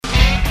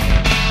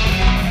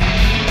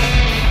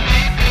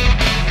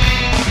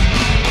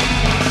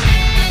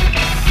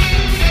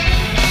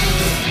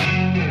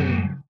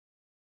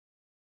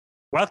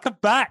Welcome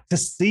back to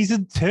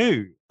season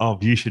 2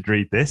 of You Should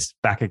Read This.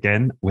 Back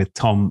again with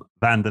Tom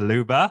van der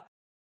Lubbe.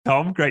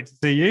 Tom, great to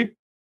see you.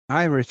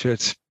 Hi,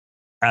 Richard.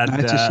 And,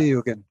 nice to see you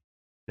again.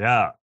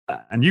 Yeah.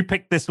 And you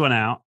picked this one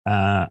out.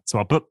 So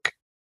our book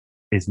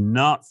is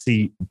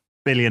Nazi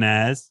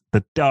Billionaires,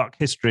 The Dark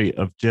History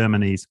of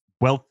Germany's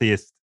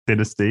Wealthiest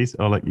Dynasties.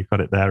 Oh, look, you've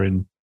got it there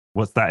in,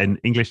 what's that, in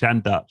English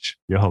and Dutch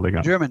you're holding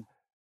up? German.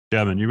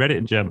 German. You read it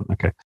in German?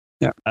 Okay.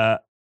 Yeah.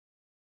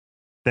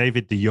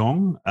 David de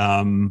Jong,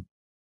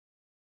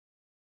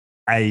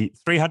 a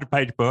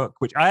 300-page book,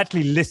 which I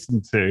actually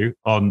listened to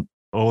on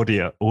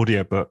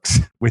audiobooks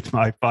with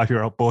my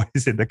 5-year-old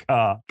boys in the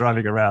car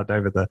driving around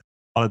over the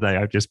holiday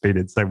I've just been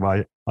in. So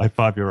my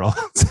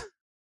 5-year-olds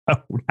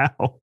are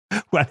now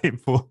well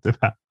informed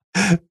about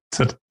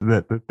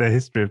the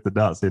history of the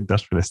Nazi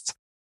industrialists.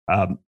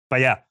 But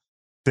yeah,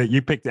 so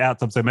you picked it out,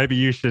 Tom. So maybe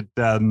you should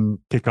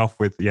kick off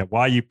with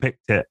why you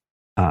picked it,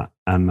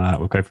 and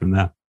we'll go from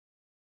there.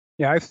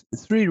 Yeah, I have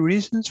 3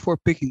 reasons for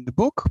picking the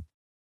book.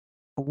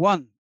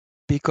 1,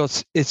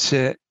 because it's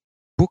a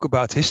book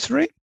about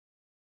history,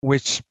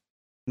 which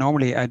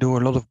normally I do a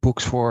lot of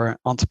books for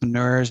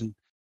entrepreneurs and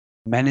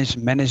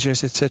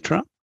managers,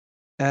 etc.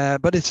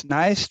 But it's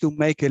nice to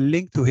make a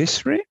link to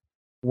history.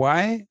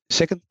 Why?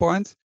 Second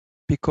point,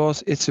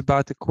 because it's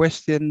about the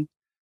question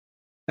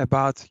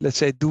about, let's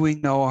say,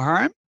 doing no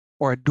harm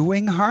or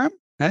doing harm.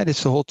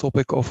 It's the whole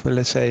topic of,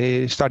 let's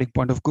say, starting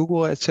point of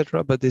Google,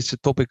 etc. But it's a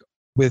topic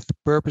with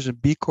purpose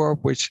and B Corp,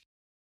 which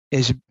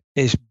is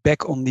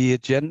back on the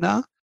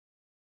agenda.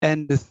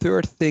 And the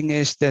third thing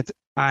is that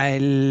I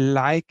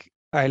like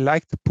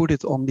to put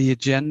it on the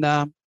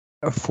agenda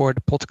for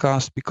the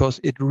podcast because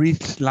it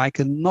reads like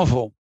a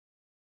novel.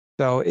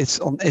 So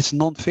it's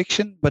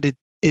non-fiction, but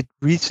it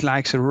reads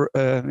like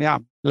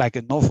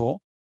a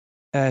novel.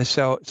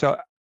 So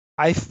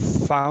I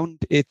found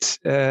it.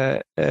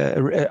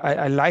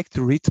 I like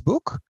to read the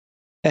book,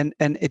 and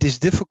it is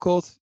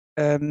difficult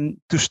to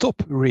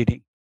stop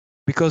reading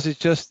because it's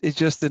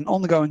just an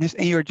ongoing,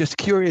 and you're just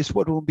curious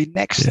what will be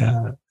next.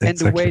 Yeah, exactly. And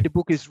the way the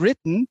book is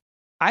written,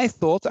 I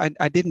thought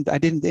I didn't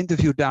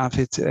interview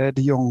David de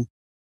Jong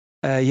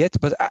yet,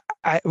 but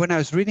I when I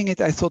was reading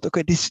it, I thought,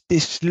 okay,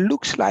 this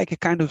looks like a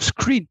kind of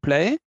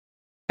screenplay,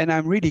 and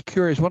I'm really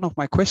curious. One of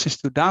my questions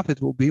to David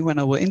will be when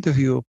I will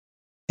interview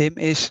him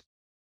is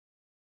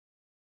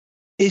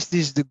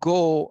this the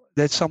goal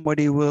that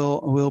somebody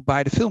will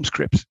buy the film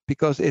script?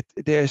 Because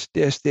there's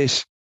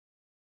this,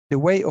 the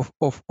way of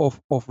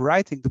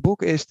writing the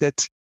book is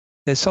that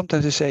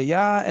sometimes they say,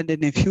 yeah, and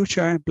then in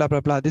future, blah,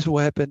 blah, blah, this will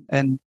happen.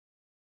 And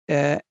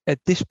at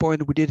this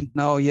point, we didn't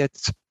know yet,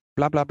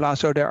 blah, blah, blah.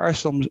 So there are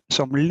some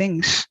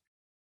links,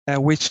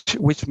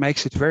 which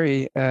makes it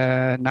very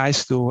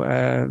nice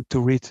to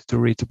read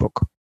the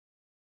book.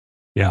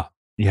 Yeah.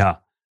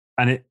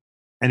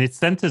 And it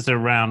centers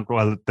around,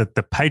 well,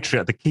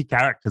 the key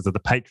characters are the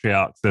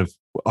patriarchs of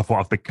what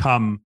have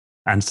become,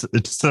 and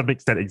to some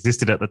extent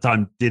existed at the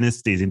time,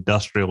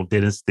 industrial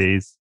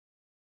dynasties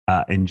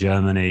in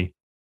Germany,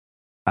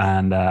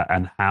 and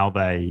how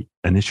they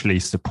initially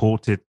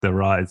supported the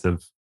rise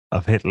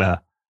of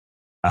Hitler,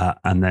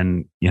 and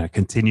then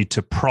continued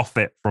to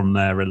profit from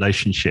their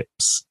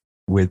relationships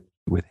with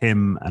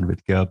him and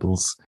with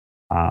Goebbels.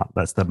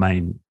 That's the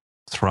main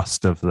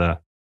thrust of the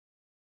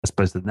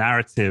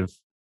narrative.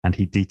 And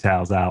he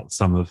details out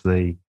some of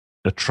the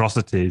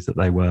atrocities that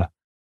they were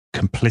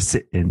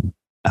complicit in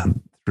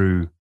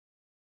through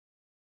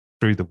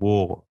the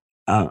war.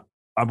 I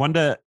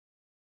wonder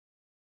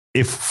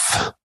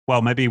if,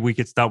 well, maybe we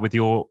could start with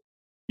your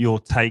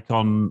take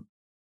on,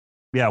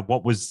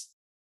 what was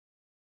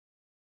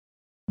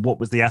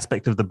the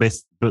aspect of the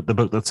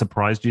book that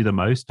surprised you the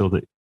most, or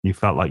that you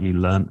felt like you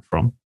learned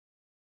from?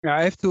 Yeah,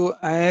 I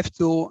have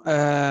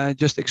to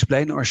just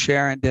explain or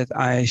share that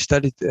I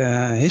studied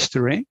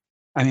history.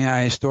 I mean,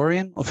 I'm a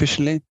historian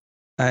officially.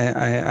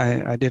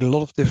 I did a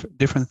lot of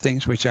different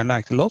things which I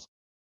liked a lot.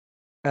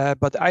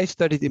 But I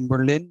studied in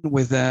Berlin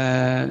with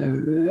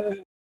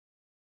a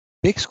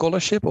big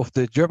scholarship of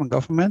the German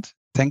government.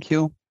 Thank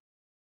you,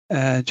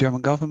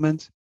 German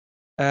government.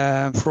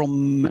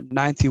 From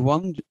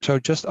 91, so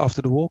just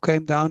after the wall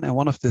came down. And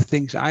one of the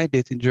things I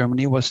did in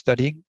Germany was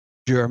studying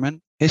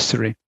German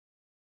history.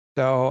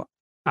 So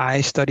I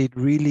studied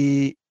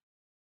really,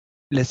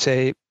 let's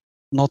say,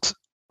 not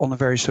on a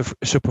very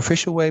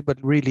superficial way, but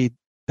really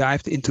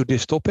dived into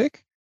this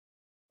topic.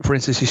 For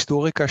instance,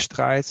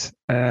 Historikerstrijd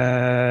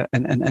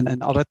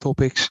and other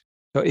topics.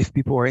 So if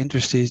people are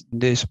interested in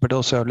this, but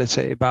also, let's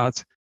say,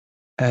 about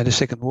the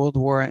Second World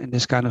War and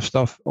this kind of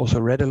stuff,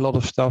 also read a lot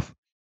of stuff.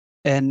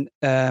 And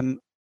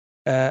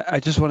I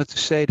just wanted to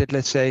say that,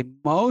 let's say,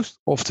 most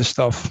of the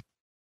stuff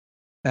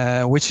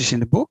which is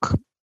in the book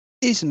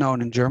is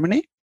known in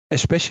Germany,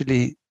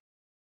 especially,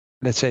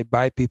 let's say,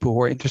 by people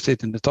who are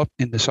interested in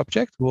the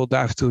subject. We'll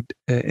dive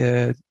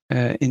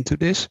into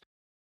this.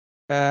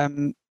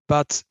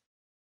 But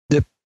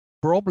the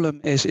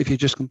problem is, if you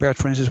just compare it,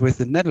 for instance, with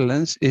the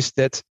Netherlands, is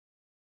that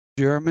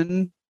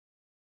German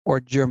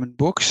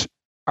books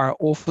are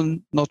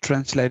often not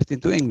translated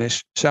into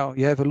English. So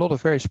you have a lot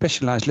of very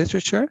specialized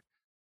literature,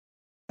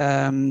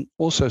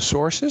 also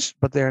sources,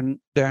 but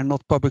they're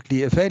not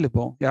publicly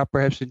available. Yeah,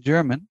 perhaps in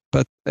German,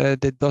 but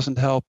that doesn't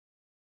help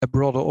a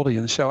broader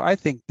audience. So I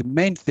think the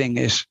main thing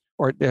is,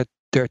 or there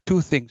are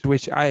two things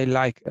which I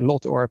like a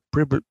lot, or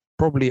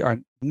probably are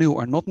new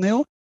or not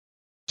new.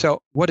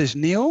 So what is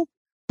new?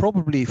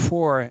 Probably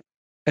for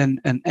an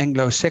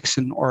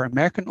Anglo-Saxon or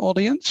American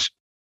audience,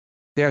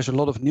 there's a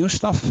lot of new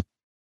stuff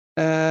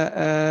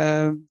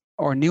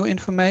or new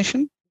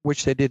information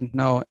which they didn't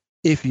know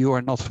if you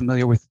are not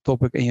familiar with the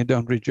topic and you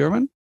don't read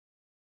German.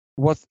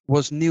 What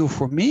was new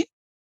for me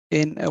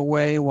in a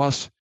way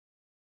was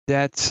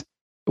that,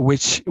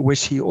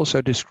 which he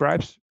also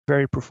describes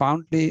very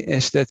profoundly,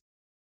 is that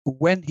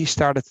when he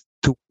started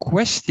to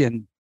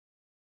question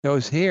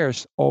those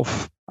heirs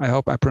of, I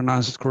hope I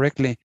pronounce it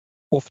correctly,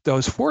 of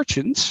those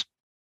fortunes,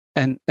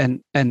 and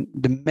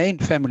the main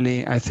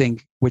family, I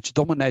think, which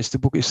dominates the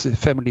book is the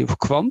family of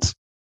Quandt,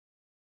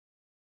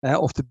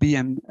 of the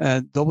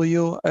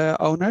BMW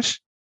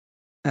owners,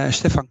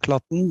 Stefan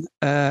Klatten,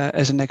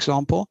 as an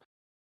example.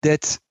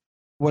 That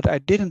what I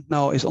didn't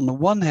know is, on the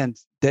one hand,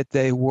 that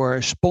they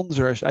were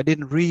sponsors. I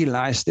didn't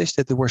realize this,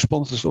 that they were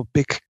sponsors of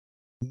big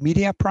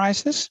media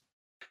prizes.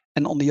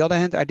 And on the other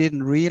hand, I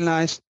didn't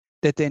realize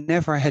that they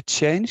never had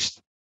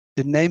changed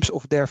the names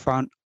of their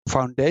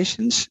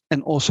foundations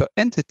and also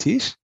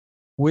entities,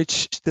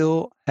 which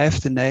still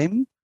have the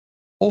name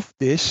of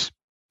these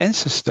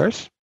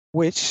ancestors,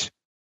 which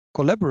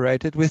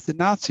collaborated with the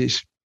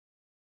Nazis.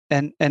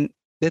 And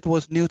that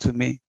was new to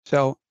me.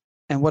 So,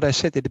 and what I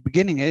said at the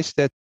beginning is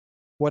that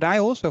what I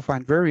also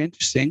find very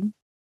interesting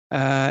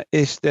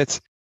is that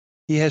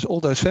he has all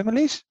those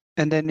families,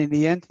 and then in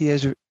the end he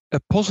has a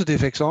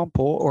positive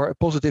example or a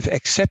positive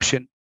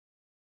exception,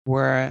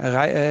 where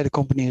the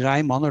company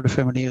Rijman, or the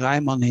family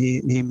Rijman,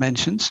 he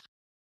mentions,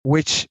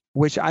 which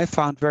I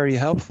found very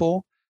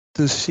helpful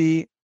to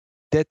see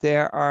that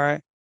there are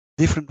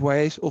different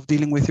ways of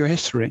dealing with your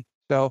history.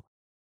 So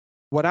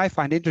what I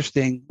find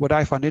interesting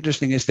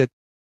is that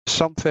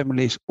some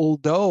families,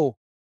 although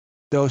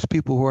those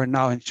people who are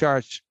now in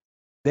charge,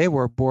 they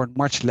were born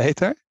much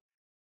later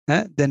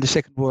than the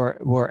Second World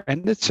War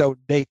ended, so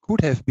they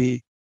could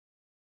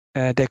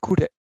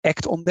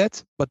act on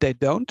that, but they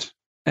don't.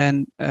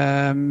 And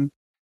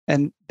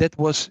that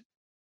was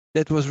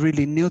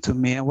really new to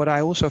me. And what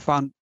I also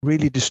found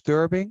really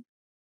disturbing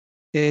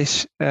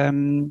is,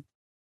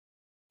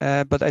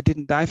 but I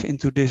didn't dive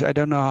into this. I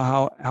don't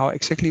know how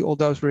exactly all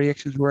those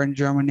reactions were in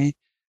Germany.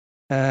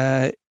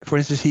 For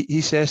instance,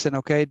 he says then,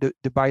 okay,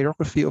 the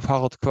biography of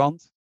Harold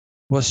Quandt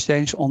was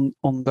changed on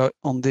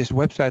this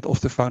website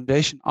of the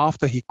foundation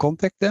after he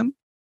contacted them.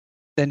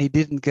 Then he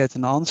didn't get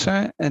an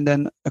answer, and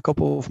then a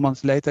couple of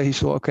months later he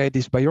saw, okay,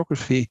 this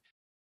biography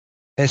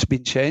has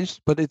been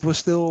changed, but it was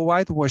still a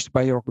whitewashed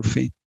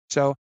biography.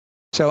 So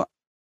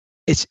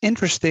it's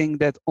interesting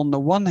that on the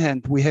one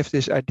hand we have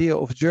this idea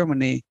of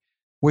Germany,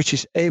 which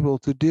is able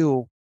to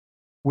deal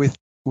with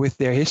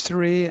their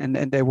history, and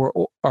they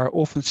are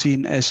often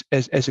seen as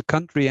a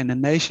country and a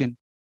nation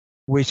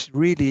which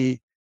really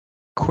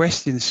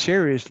questions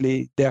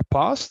seriously their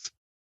past.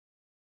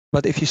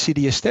 But if you see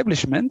the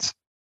establishment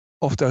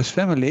of those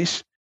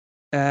families,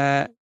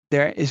 there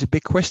is a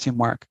big question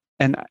mark,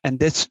 and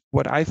that's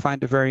what I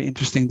find a very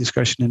interesting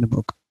discussion in the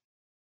book.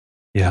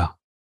 Yeah.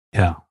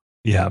 A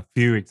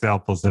few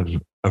examples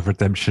of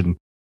redemption.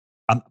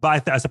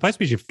 But I suppose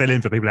we should fill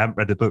in for people who haven't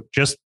read the book.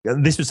 Just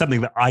this was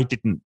something that I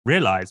didn't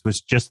realize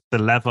was just the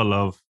level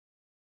of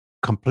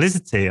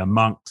complicity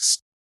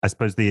amongst, I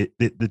suppose, the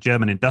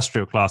German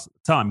industrial class at the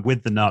time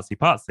with the Nazi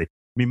Party. I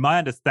mean, my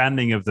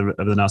understanding of the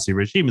Nazi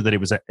regime is that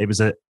it was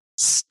a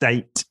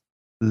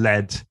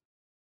state-led,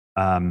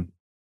 I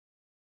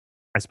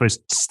suppose,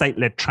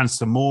 state-led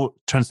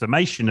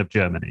transformation of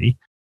Germany,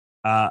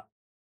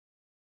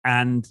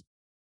 and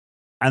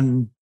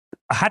I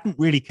hadn't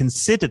really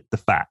considered the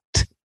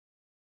fact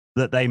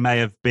that they may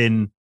have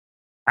been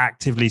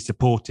actively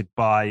supported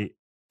by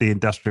the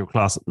industrial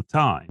class at the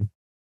time,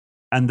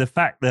 and the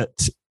fact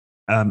that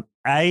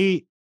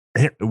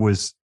Hitler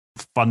was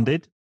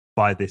funded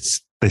by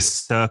this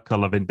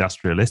circle of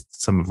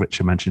industrialists, some of which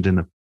are mentioned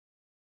in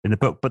the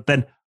book. But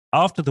then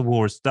after the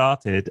war has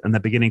started and they're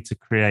beginning to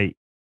create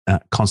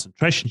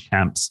concentration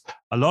camps,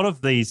 a lot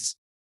of these,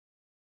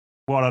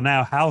 what are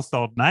now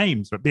household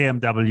names, but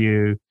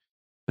BMW,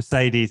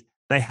 Mercedes,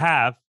 they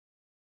have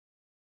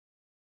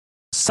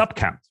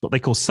subcamps, what they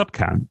call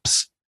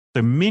subcamps,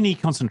 so mini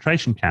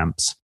concentration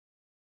camps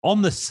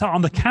on the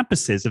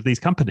campuses of these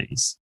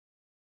companies,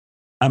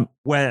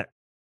 where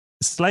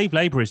slave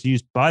labor is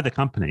used by the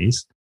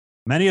companies.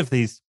 Many of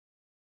these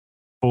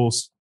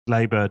forced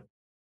labor,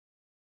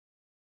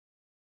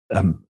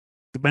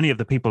 many of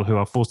the people who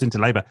are forced into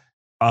labor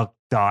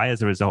die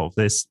as a result of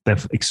this. They're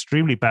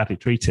extremely badly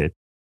treated,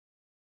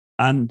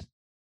 and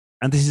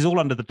this is all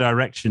under the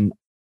direction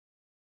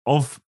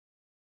of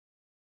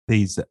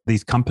these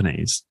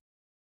companies.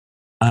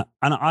 And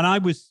I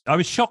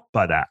was shocked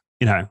by that.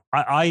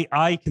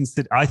 I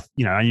consider,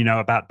 and you know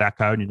about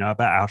Dachau, and you know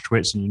about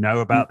Auschwitz, and you know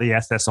about the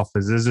SS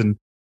officers and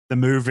the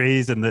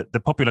movies and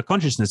the popular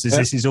consciousness is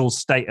this is all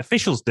state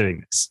officials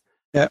doing this.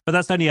 Yeah. But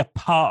that's only a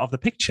part of the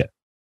picture.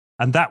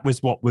 And that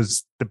was what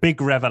was the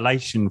big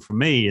revelation for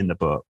me in the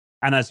book.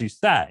 And as you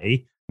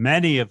say,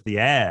 many of the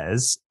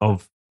heirs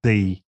of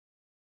the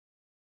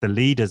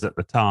leaders at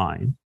the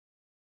time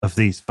of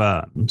these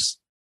firms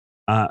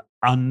are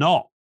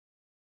not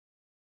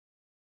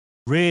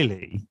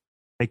really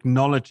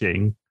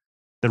acknowledging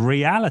the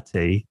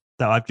reality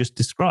that I've just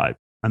described.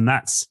 And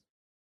that's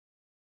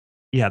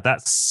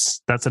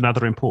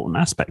another important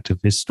aspect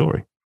of his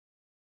story.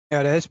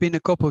 Yeah, there has been a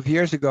couple of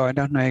years ago, I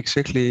don't know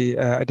exactly,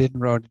 I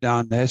didn't write it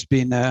down. There has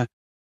been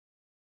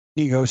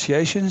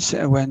negotiations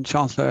when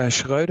Chancellor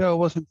Schröder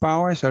was in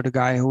power. So the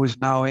guy who is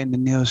now in the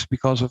news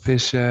because of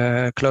his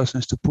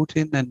closeness to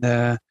Putin and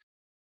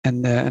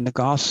the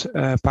gas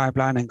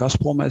pipeline and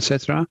Gazprom,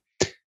 etc.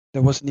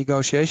 There was a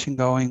negotiation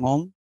going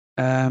on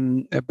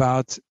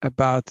about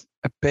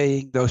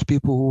paying those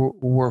people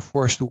who were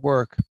forced to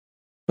work,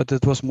 but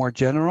it was more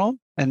general.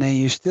 And then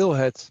you still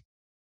had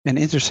an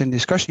interesting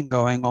discussion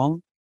going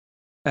on.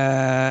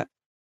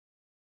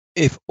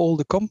 If all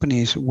the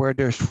companies where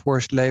there's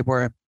forced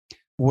labor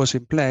was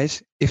in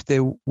place, if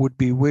they would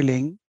be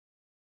willing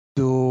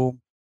to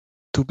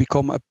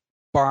become a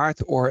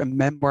part or a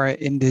member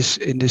in this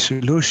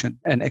solution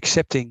and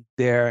accepting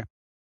their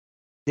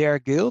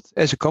guilt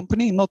as a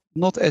company,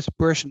 not as a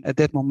person at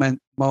that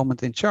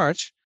moment in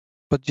charge,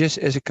 but just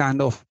as a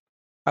kind of,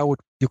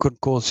 you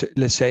could call it,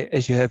 let's say,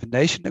 as you have a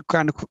nation, a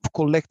kind of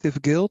collective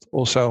guilt.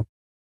 Also,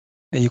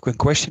 you can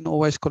question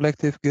always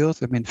collective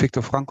guilt. I mean,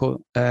 Viktor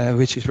Frankl,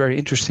 which is very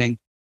interesting,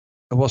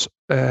 was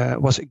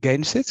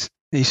against it.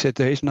 He said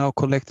there is no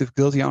collective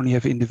guilt; you only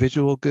have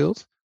individual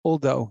guilt.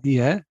 Although he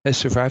has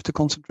survived the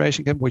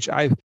concentration camp, which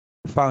I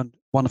found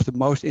one of the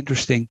most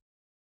interesting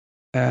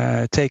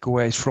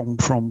takeaways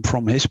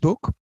from his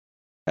book.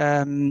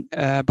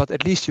 But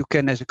at least you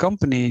can, as a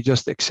company,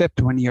 just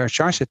accept when you're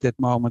charged at that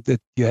moment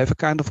that you have a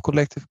kind of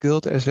collective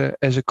guilt as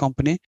a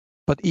company.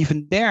 But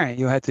even there,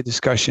 you had the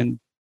discussion,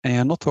 and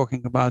you're not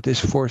talking about this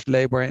forced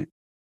labor,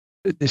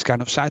 this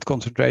kind of side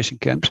concentration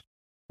camps.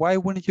 Why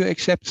wouldn't you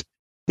accept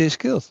this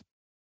guilt?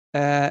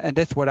 And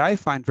that's what I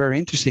find very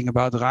interesting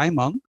about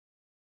Reimann.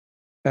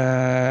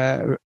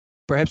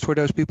 Perhaps for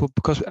those people,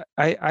 because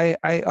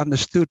I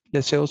understood,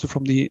 let's say, also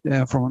from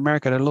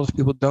America, that a lot of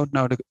people don't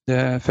know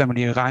the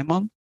family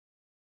Reimann.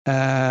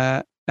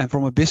 And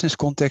from a business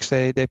context,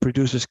 they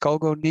produce this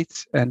cargo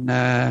knit and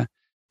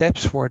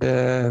taps for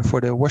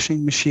the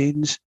washing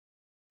machines.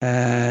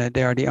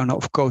 They are the owner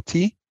of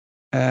Coty.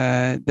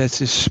 That's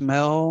the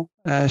smell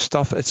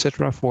stuff,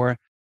 etc., for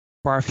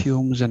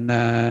perfumes and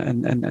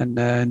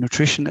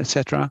nutrition,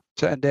 etc.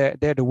 So, and they're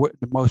the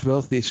most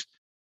wealthiest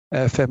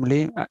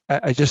family.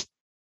 I just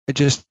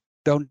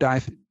don't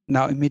dive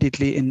now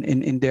immediately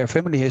in their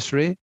family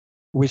history,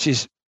 which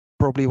is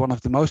probably one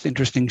of the most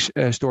interesting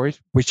stories,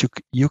 which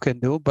you can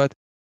do. But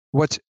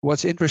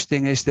what's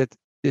interesting is that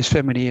this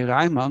family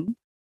Reimann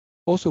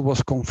also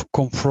was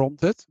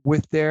confronted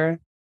with their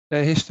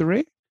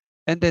history,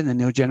 and then the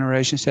new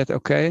generation said,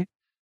 "Okay,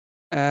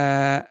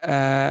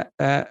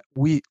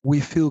 we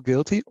feel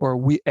guilty, or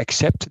we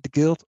accept the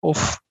guilt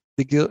of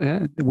the guilt.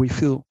 We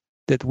feel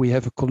that we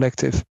have a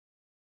collective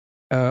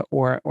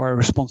or a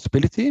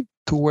responsibility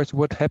towards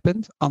what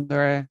happened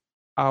under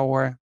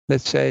our,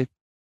 let's say,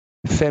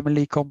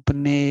 family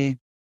company.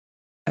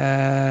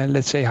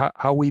 Let's say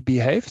how we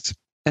behaved,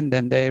 and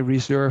then they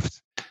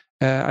reserved,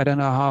 I don't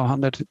know how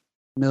 100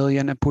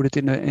 million and put it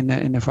in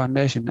the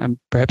foundation. And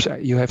perhaps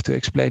you have to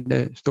explain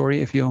the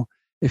story if you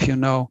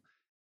know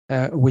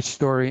which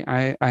story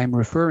I'm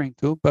referring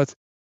to. But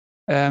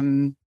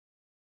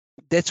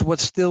that's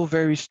what's still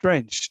very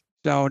strange.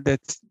 So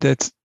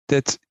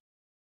that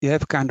you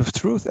have a kind of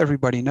truth,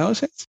 everybody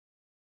knows it,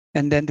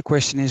 and then the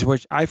question is,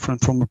 which I find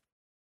from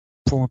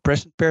a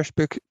present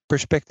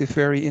perspective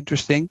very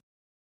interesting.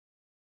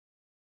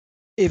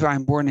 If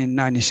I'm born in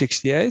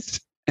 1968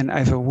 and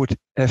I would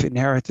have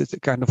inherited a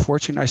kind of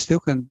fortune, I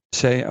still can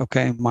say,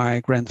 okay, my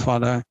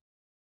grandfather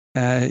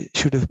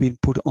should have been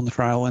put on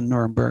trial in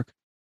Nuremberg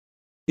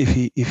if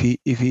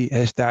he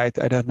has died,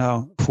 I don't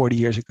know, 40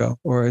 years ago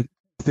or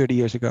 30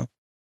 years ago.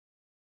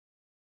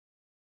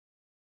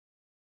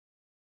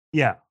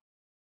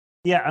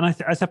 Yeah, and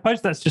I suppose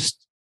that's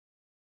just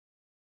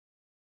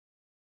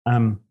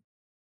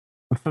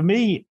for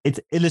me, it's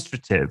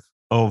illustrative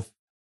of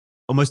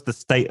almost the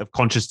state of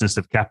consciousness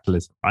of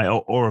capitalism, right?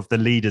 Or of the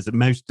leaders, the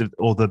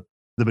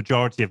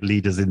majority of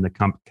leaders in the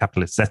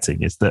capitalist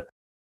setting, is that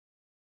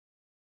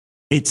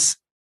it's,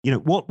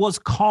 what was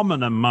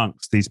common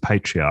amongst these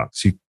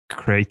patriarchs who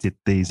created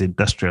these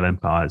industrial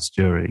empires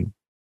during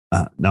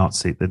the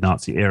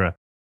Nazi era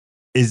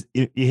is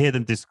you hear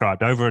them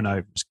described over and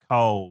over as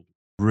cold,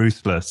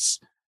 ruthless,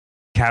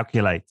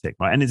 calculating,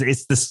 right? And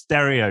it's the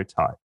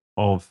stereotype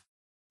of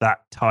that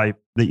type,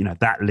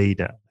 that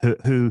leader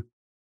who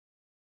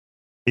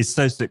is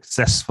so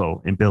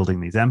successful in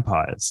building these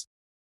empires.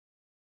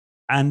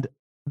 And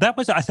that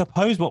was, I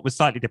suppose, what was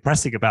slightly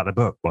depressing about the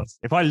book was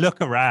if I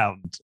look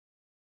around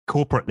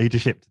corporate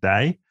leadership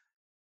today,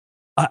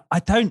 I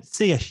don't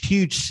see a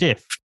huge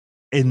shift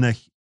in the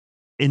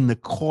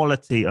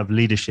quality of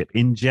leadership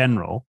in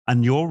general.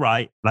 And you're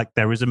right, like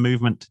there is a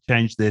movement to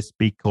change this,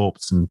 B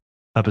Corps and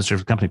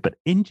purpose-driven company. But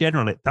in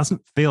general, it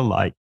doesn't feel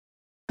like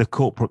the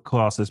corporate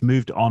class has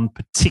moved on,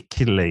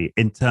 particularly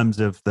in terms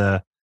of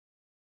the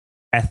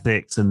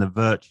ethics and the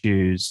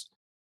virtues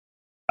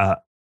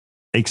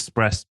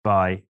expressed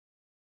by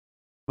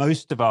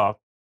most of our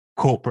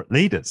corporate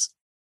leaders.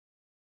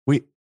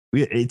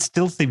 It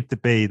still seems to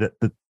be that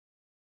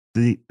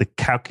the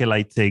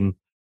calculating,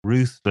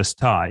 ruthless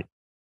type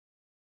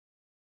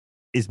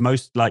is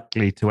most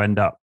likely to end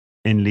up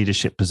in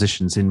leadership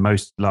positions in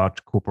most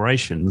large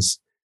corporations.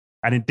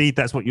 And indeed,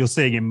 that's what you're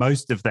seeing in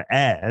most of the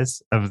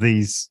heirs of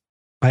these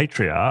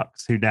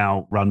patriarchs who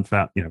now run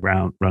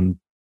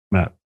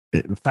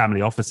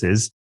family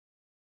offices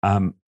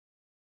to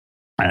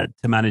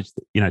manage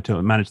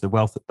the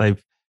wealth that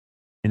they've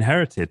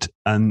inherited,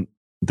 and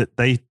that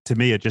they, to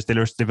me, are just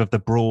illustrative of the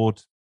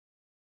broad,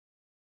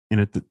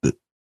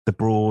 the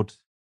broad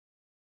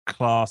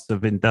class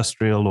of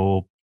industrial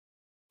or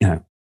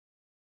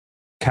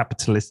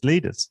capitalist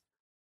leaders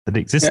that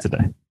exist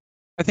today.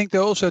 I think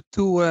there are also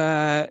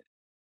two,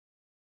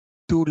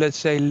 let's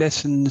say,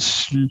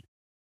 lessons,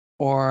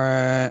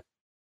 or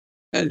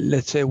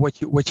let's say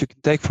what you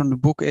can take from the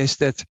book is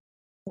that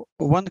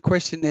one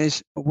question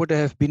is, would there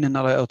have been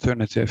another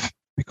alternative?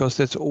 Because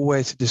that's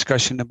always a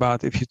discussion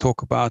about if you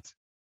talk about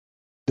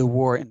the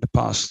war in the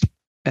past.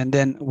 And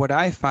then what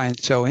I find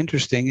so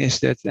interesting is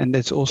that, and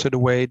that's also the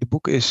way the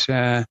book is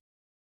let's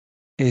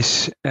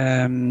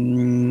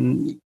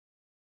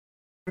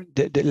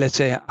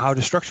say how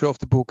the structure of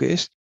the book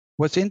is.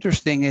 What's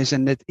interesting is,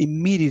 and that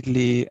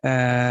immediately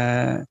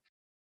you're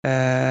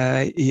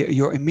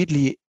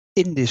immediately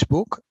in this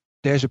book.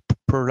 There's a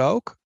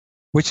prologue,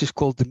 which is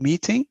called The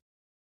Meeting,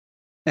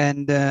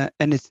 and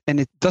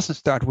it doesn't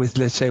start with,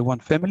 let's say, one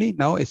family.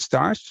 No, it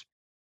starts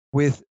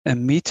with a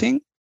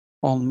meeting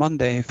on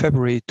Monday,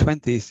 February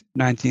 20th,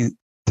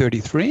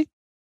 1933,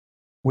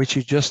 which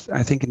you just,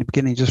 I think in the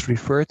beginning, just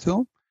referred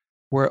to,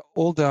 where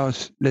all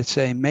those, let's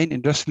say, main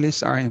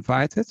industrialists are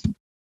invited.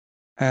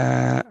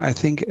 I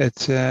think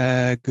it's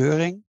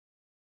Göring,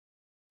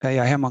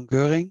 Hermann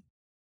Göring,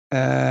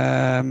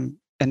 and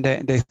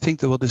they think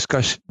they will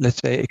discuss, let's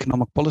say,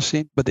 economic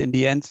policy, but in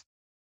the end,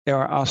 they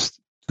are asked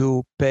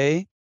to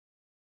pay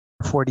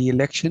for the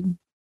election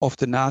of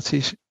the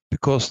Nazis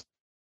because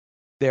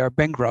they are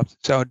bankrupt.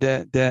 So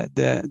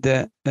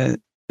the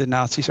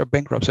Nazis are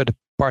bankrupt, so the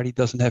party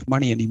doesn't have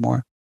money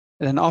anymore.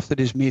 And then after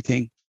this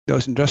meeting,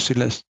 those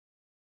industrialists,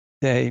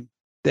 they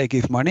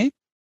give money.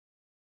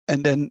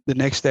 And then the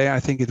next day, I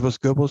think it was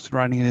Goebbels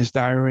writing in his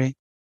diary,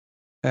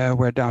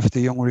 where David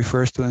de Jong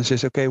refers to and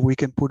says, "Okay, we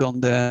can put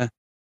on the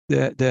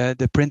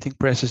printing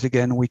presses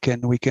again. We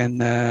can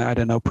I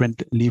don't know,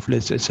 print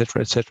leaflets,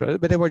 etc., etc."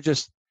 But they were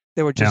just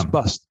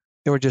bust.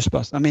 They were just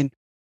bust. I mean,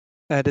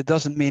 that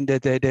doesn't mean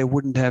that they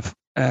wouldn't have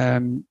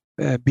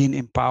been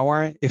in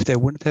power if they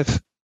wouldn't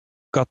have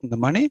gotten the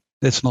money.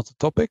 That's not the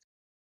topic.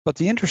 But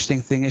the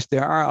interesting thing is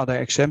there are other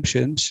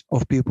exemptions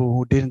of people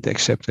who didn't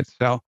accept it.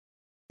 So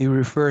he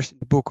refers in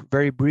the book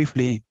very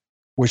briefly,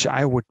 which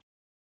I would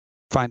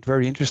find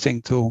very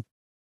interesting to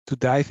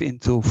dive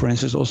into, for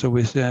instance, also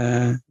with,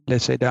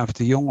 let's say, David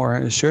de Jong,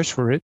 or search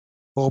for it.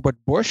 Robert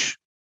Bosch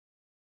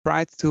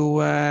tried to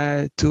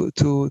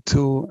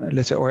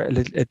let's say, or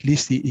at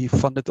least he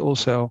funded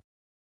also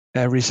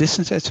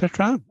resistance,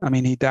 etc. I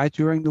mean, he died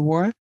during the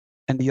war.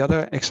 And the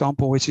other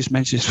example which is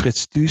mentioned is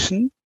Fritz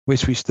Thyssen,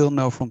 which we still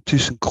know from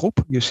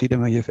ThyssenKrupp. You see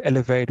them when you have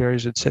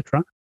elevators,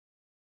 etc.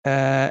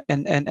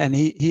 And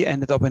he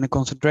ended up in a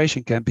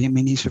concentration camp. I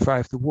mean, he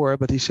survived the war,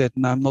 but he said,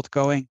 "No, I'm not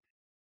going.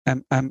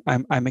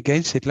 I'm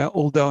against Hitler."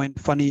 Although,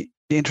 the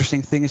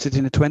interesting thing is that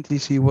in the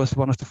 20s he was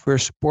one of the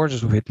first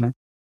supporters of Hitler.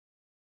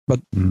 But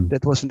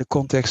that was in the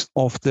context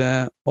of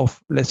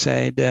let's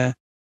say the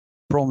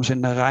problems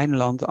in the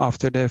Rhineland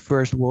after the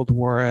First World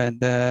War and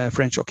the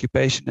French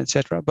occupation,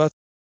 etc. But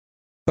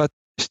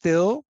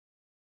still,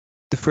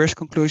 the first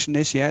conclusion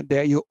is,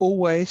 there you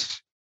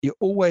always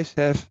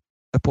have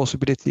a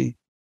possibility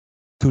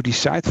to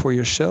decide for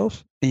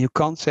yourself, and you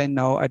can't say,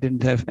 "No, I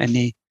didn't have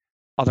any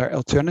other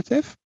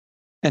alternative."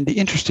 And the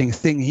interesting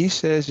thing he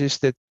says is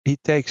that he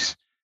takes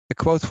a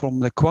quote from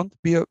the Quandt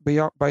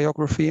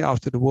biography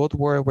after the World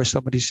War, where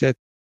somebody said,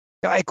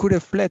 "I could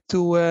have fled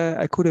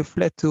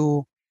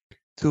to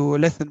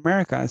Latin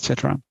America,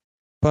 etc.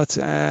 But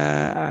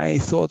I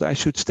thought I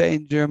should stay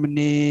in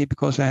Germany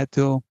because I had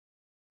to,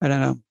 I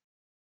don't know,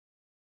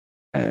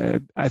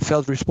 I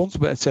felt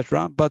responsible,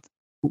 etc." But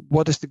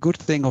what is the good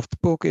thing of the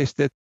book is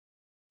that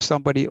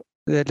somebody,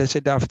 let's say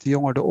David de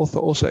Jong, the author,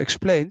 also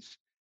explains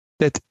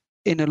that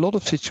in a lot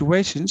of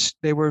situations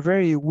they were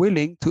very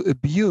willing to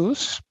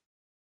abuse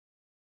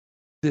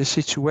the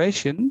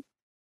situation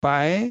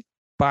by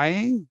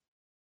buying,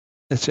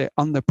 let's say,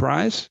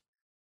 underprice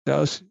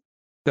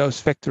those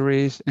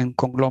factories and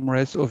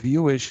conglomerates of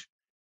Jewish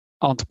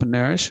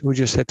entrepreneurs who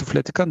just had to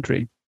flee the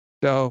country.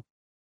 So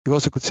you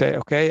also could say,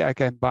 okay, I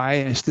can buy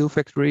a steel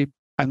factory.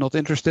 I'm not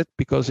interested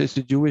because it's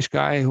a Jewish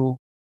guy who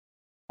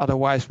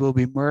otherwise will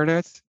be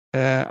murdered.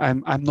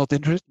 I'm not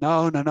interested.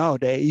 No.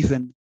 They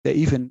even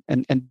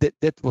and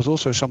that was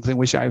also something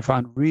which I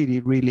found really,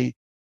 really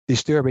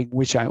disturbing,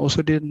 which I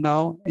also didn't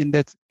know in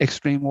that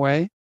extreme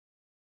way.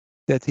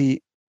 That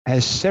he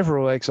has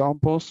several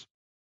examples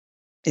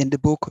in the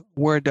book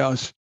where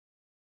those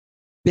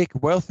big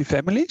wealthy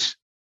families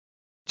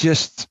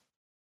just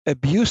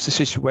abuse the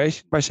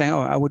situation by saying,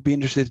 oh, I would be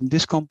interested in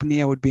this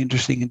company, I would be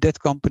interested in that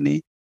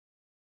company.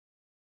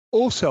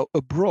 Also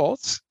abroad,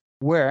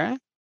 where,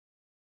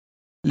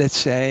 let's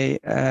say,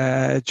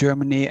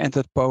 Germany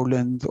entered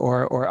Poland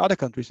or other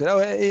countries.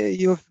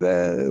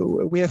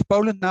 We have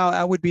Poland now,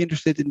 I would be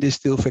interested in this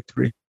steel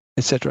factory,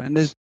 etc. And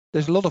there's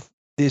a lot of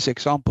these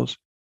examples,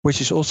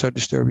 which is also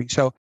disturbing.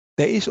 So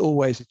there is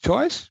always a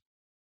choice.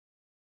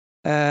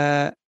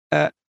 But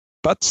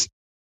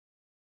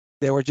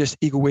they were just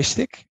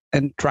egoistic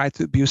and tried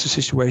to abuse the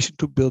situation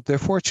to build their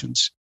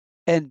fortunes.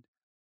 And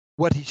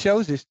what he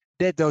shows is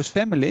that those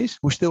families,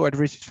 who still are the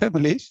richest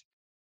families,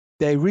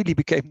 they really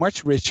became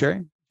much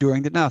richer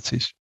during the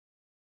Nazis.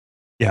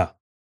 Yeah,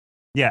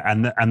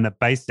 and the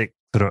basic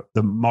sort of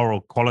the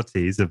moral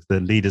qualities of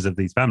the leaders of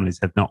these families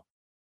have not,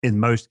 in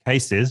most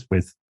cases,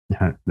 with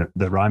the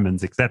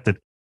Rymans accepted,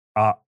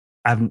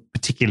 haven't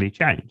particularly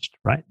changed.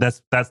 Right?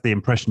 That's the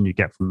impression you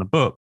get from the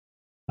book.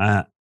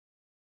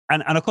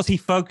 And of course, he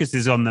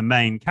focuses on the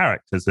main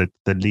characters, the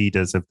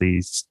leaders of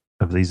these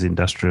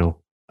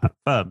industrial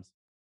firms.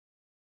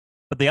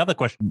 But the other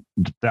question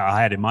that I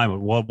had in mind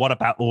was, well, what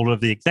about all of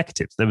the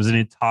executives? There was an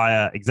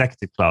entire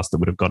executive class that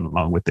would have gone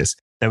along with this.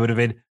 There would have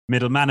been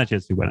middle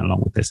managers who went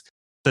along with this.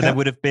 So there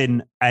would have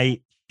been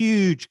a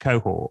huge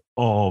cohort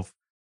of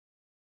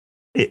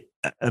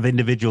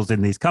individuals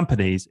in these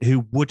companies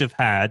who would have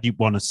had,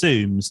 one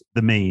assumes,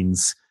 the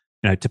means,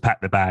 to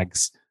pack the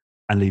bags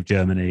and leave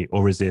Germany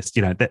or resist.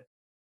 That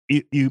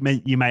you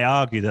may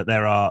argue that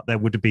there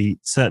would be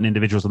certain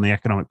individuals on the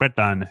economic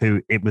breadline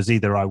who it was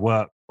either I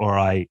work or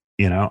I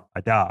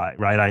die,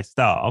 right? I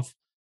starve.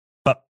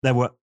 But there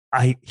were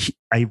a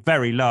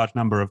very large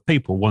number of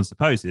people, one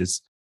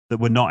supposes, that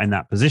were not in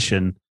that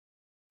position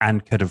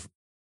and could have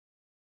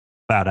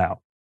bowed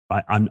out.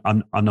 Right?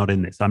 I'm not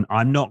in this.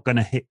 I'm not going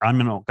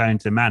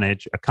to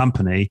manage a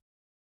company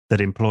that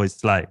employs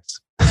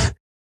slaves, that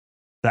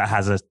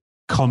has a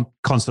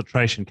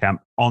concentration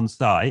camp on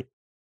site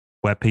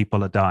where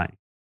people are dying.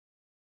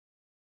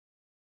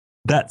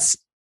 That's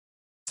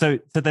so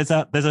there's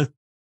a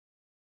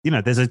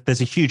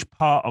huge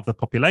part of the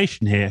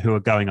population here who are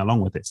going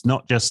along with this,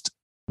 not just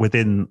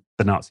within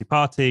the Nazi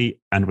Party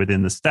and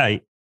within the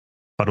state,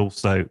 but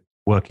also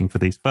working for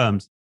these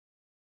firms.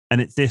 And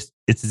it's as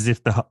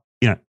if the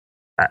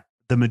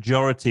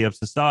majority of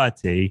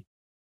society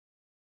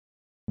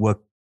were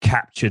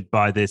captured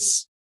by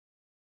this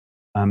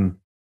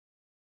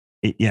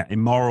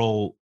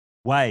immoral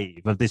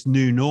wave of this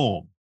new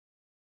norm,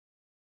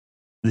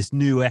 this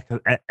new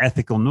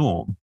ethical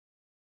norm.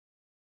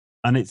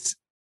 And it's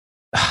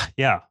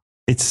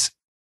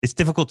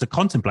difficult to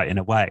contemplate in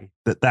a way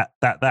that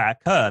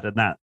occurred,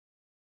 and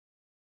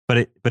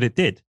but it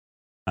did.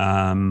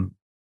 And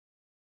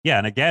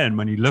again,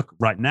 when you look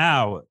right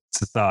now at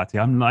society,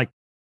 I'm like,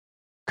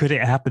 could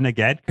it happen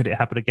again? Could it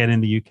happen again in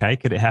the UK?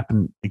 Could it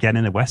happen again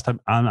in the West?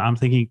 I'm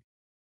thinking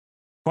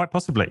quite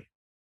possibly.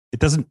 It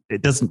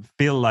doesn't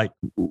feel like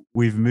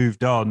we've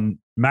moved on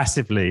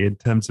massively in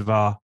terms of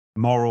our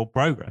moral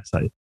progress.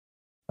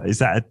 Is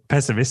that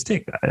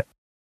pessimistic?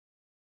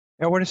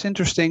 Yeah, what is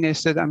interesting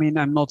is that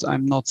I'm not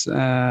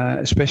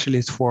a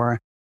specialist for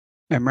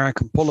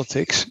American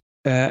politics,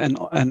 and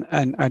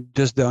I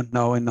just don't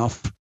know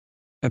enough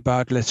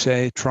about, let's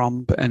say,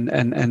 Trump and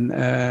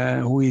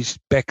who he's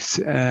backed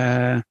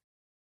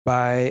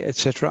by,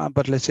 etc.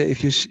 But let's say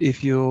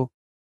if you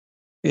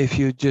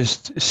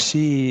just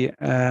see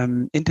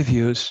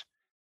interviews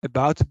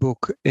about the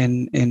book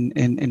in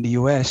the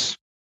US,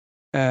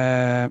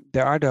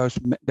 there are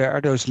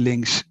those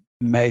links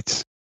made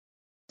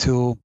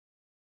to,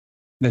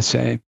 let's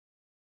say,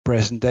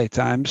 present day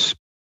times.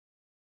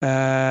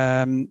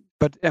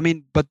 But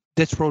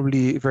that's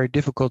probably a very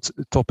difficult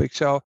topic.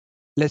 So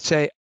let's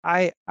say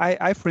I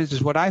for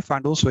instance, what I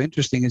find also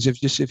interesting is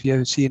if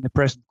you see in the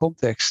present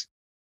context,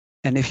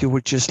 and if you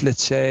would just,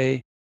 let's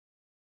say,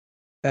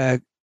 go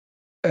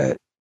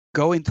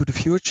into the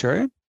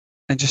future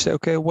and just say,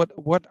 okay,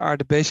 what are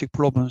the basic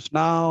problems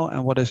now,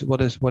 and what is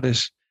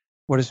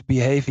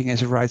behaving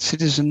as a right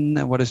citizen,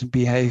 and what is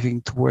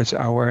behaving towards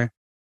our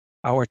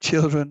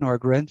children or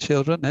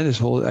grandchildren, and this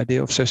whole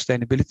idea of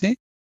sustainability.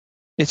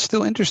 It's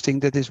still interesting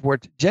that this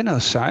word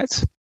genocide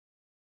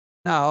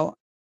now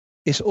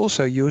is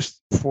also used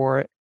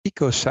for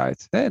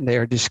ecocide, and they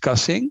are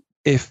discussing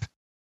if,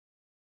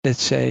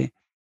 let's say,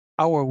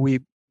 our way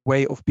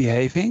of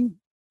behaving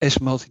as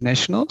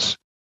multinationals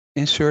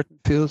in certain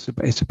fields,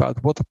 it's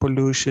about water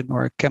pollution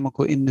or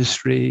chemical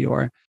industry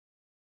or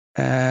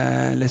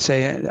let's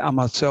say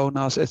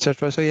Amazonas,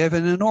 etc. So you have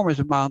an enormous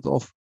amount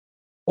of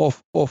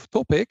of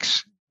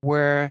topics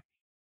where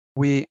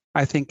we,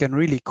 I think, can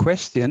really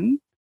question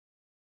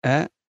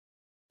a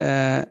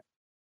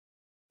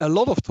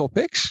lot of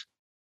topics,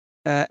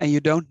 and you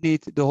don't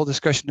need the whole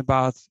discussion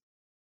about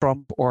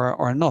Trump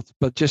or not,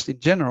 but just in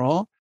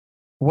general,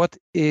 what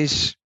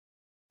is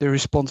the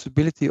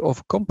responsibility of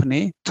a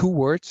company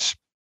towards,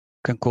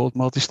 can call it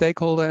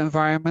multi-stakeholder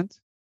environment.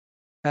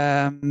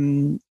 How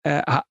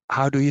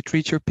do you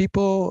treat your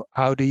people?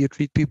 How do you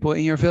treat people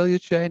in your value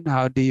chain?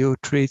 How do you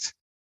treat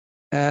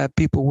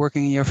people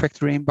working in your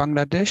factory in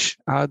Bangladesh?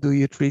 How do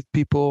you treat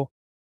people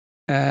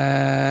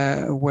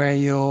where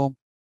you,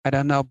 I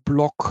don't know,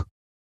 block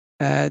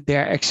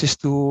their access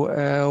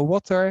to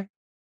water?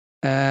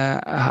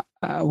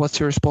 What's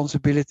your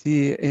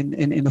responsibility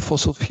in the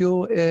fossil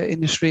fuel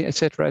industry,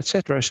 etc.,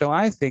 etc. So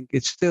I think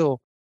it's still,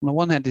 on the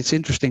one hand, it's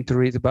interesting to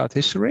read about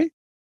history,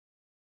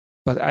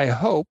 but I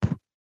hope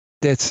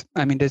that,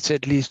 I mean, that's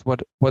at least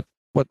what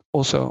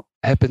also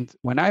happened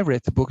when I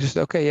read the book. Is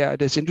okay, yeah,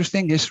 that's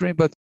interesting history,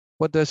 but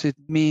what does it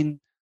mean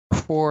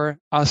for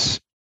us,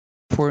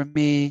 for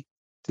me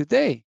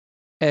today,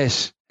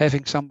 as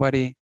having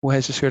somebody who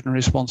has a certain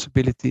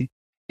responsibility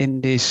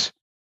in this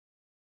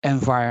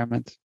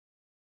environment?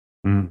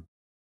 Mm.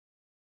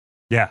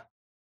 Yeah.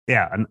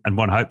 And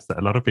one hopes that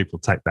a lot of people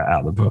take that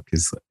out of the book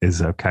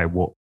is okay,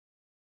 what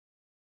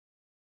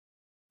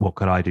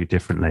could I do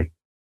differently?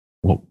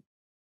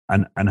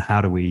 And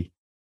how do we,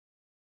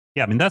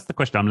 I mean, that's the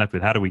question I'm left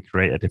with. How do we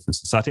create a different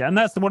society? And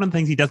that's one of the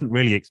things he doesn't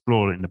really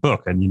explore in the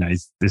book. And,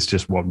 it's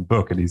just one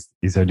book, and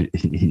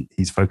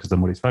he's focused on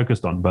what he's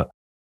focused on. But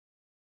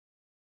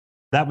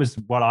that was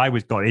what I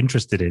got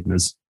interested in,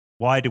 was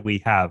why do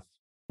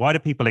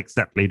people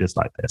accept leaders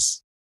like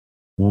this?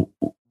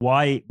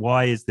 Why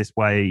is this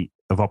way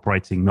of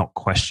operating not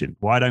questioned?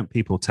 Why don't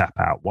people tap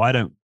out?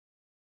 Why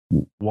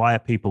are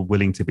people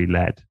willing to be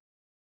led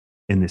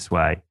in this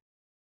way?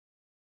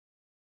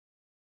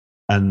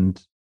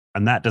 And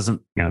that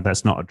doesn't,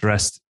 that's not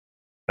addressed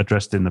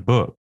in the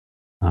book.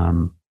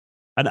 And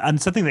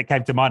something that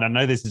came to mind, I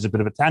know this is a bit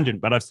of a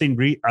tangent, but I've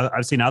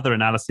seen other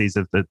analyses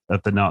of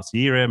the Nazi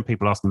era and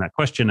people asking that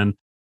question, and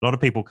a lot of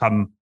people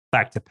come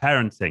back to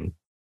parenting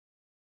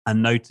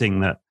and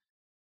noting that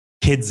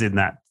kids in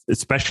that,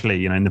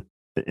 especially in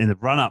the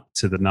run up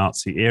to the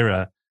Nazi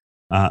era,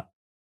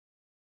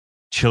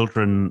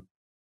 children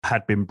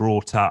had been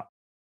brought up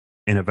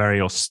in a very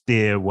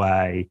austere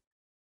way,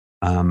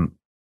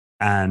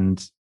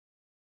 and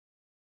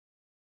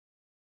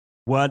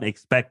weren't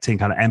expecting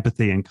kind of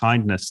empathy and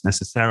kindness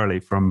necessarily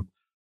from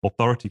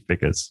authority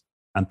figures,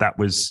 and that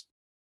was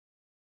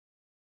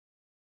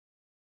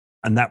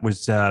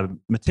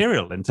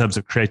material in terms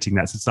of creating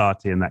that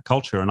society and that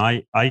culture. And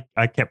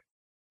I kept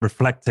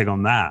reflecting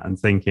on that and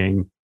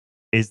thinking,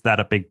 is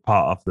that a big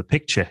part of the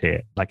picture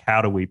here? Like,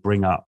 how do we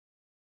bring up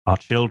our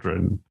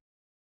children,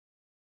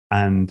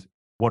 and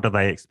what do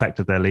they expect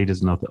of their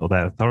leaders or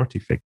their authority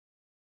figures?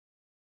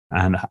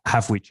 And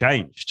have we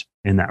changed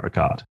in that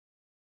regard?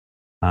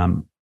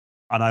 And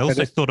I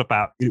also thought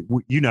about,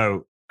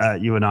 you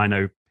and I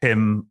know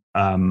Pim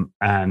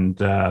and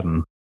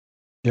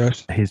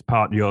Yes. his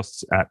partner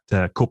Jos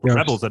at Corporate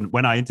Rebels. And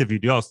when I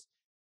interviewed Jos,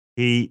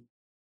 he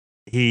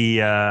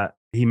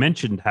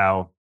mentioned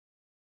how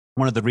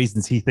one of the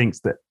reasons he thinks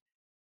that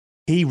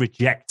he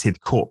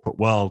rejected corporate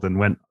world and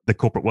went on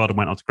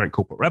to create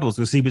Corporate Rebels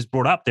was he was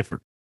brought up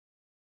different.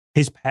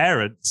 His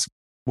parents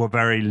were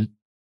very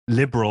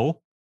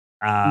liberal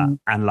and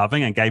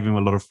loving and gave him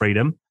a lot of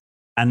freedom.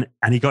 And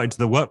he got into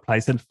the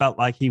workplace and felt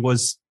like he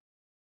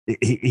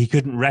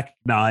couldn't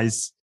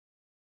recognize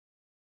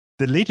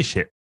the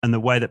leadership and the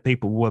way that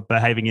people were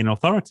behaving in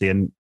authority,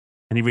 and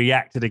he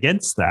reacted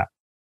against that.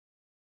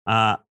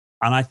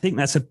 And I think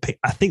that's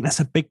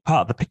a big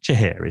part of the picture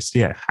here. Is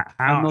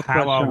how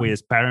are we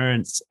as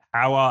parents?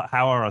 How are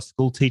our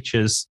school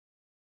teachers?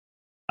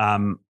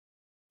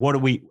 What do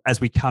we,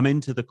 as we come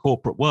into the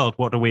corporate world,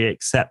 what do we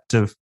accept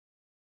of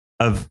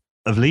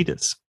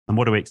leaders, and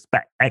what do we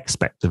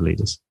expect of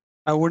leaders?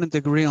 I wouldn't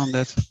agree on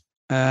that.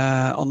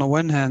 On the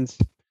one hand,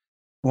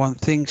 one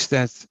thinks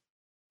that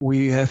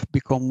we have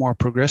become more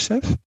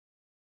progressive,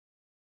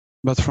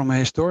 but from a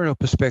historical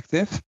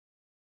perspective,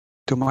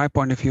 to my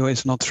point of view,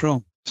 it's not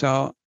true.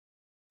 So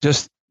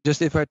just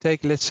if I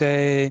take, let's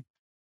say,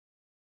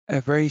 a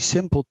very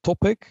simple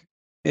topic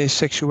is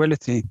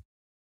sexuality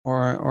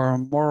or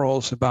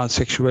morals about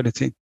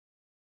sexuality.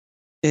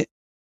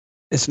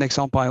 It's an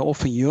example I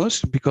often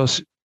use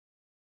because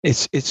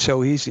it's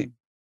so easy.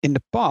 In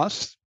the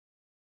past,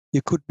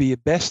 you could be a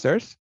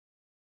bastard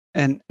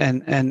and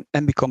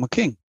become a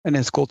king, and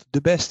it's called the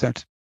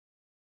bastard.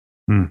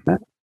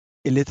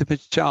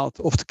 Illegitimate child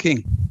of the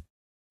king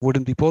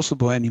wouldn't be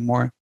possible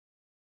anymore.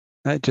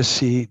 Just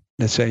see,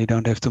 let's say, you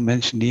don't have to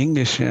mention the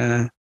English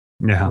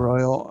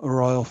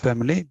royal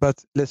family,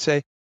 but let's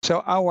say,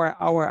 so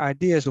our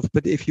ideas of,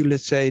 but if you,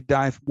 let's say,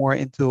 dive more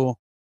into,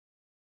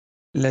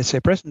 let's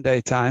say, present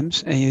day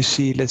times, and you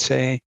see, let's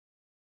say,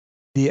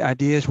 the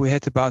ideas we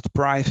had about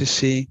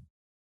privacy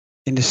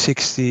in the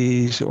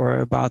 60s, or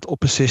about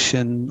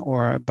opposition,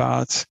 or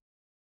about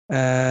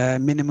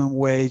minimum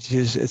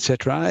wages,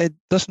 etc. It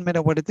doesn't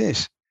matter what it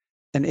is.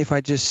 And if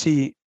I just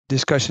see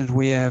discussions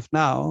we have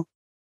now,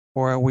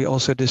 or we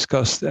also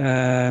discussed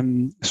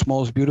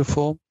small is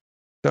beautiful.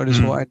 So this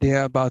whole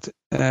idea about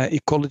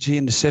ecology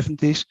in the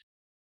 70s.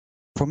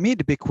 For me,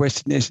 the big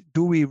question is,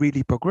 do we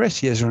really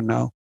progress, yes or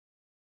no?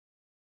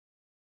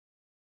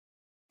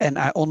 And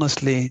I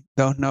honestly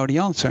don't know the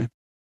answer.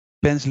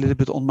 Depends a little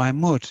bit on my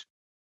mood.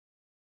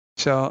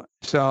 So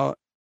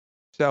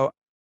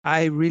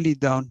I really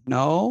don't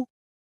know.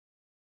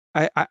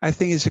 I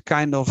think it's a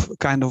kind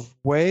of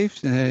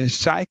waves,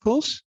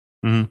 cycles.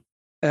 Mm-hmm.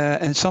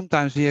 And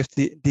sometimes we have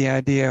the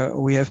idea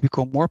we have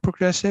become more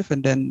progressive,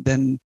 and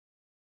then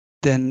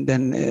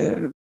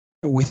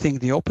we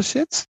think the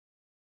opposite.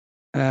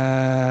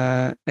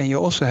 And you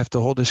also have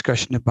the whole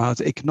discussion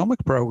about economic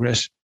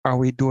progress. Are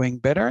we doing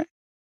better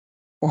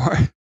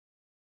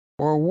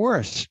or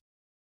worse?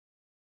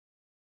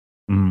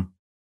 Mm.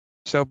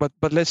 So, but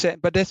let's say,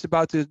 but that's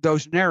about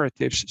those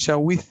narratives. So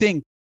we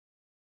think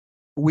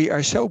we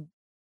are so,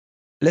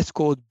 let's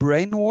call it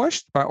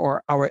brainwashed by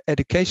our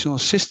educational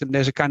system.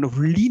 There's a kind of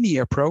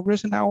linear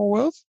progress in our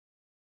world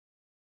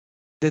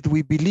that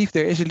we believe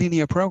there is a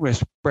linear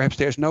progress. Perhaps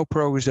there's no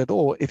progress at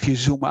all. If you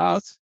zoom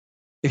out,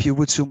 if you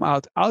would zoom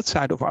out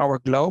outside of our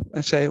globe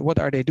and say, what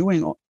are they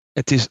doing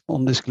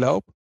on this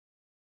globe?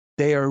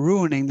 They are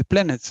ruining the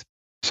planet.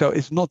 So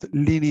it's not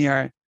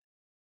linear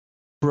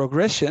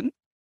progression.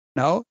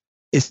 No,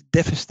 it's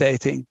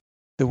devastating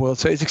the world.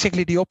 So it's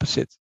exactly the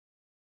opposite.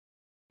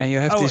 And you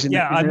have this in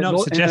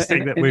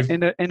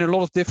a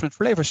lot of different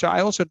flavors. So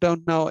I also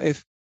don't know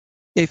if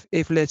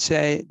let's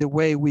say the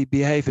way we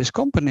behave as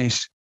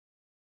companies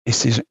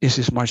is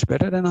this much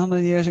better than 100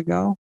 years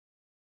ago?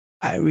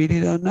 I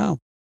really don't know.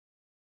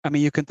 I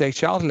mean, you can take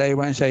child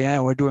labor and say, yeah,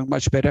 we're doing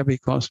much better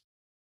because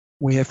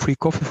we have free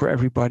coffee for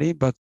everybody.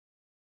 But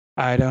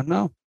I don't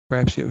know.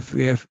 Perhaps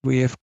if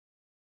we have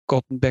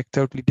gotten back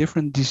totally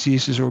different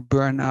diseases or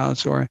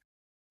burnouts or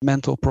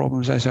mental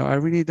problems. I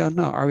really don't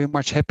know. Are we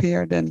much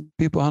happier than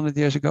people 100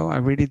 years ago? I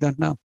really don't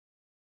know.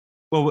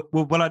 Well,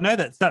 I know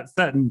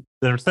that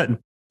there are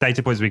certain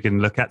data points we can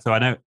look at. So I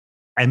know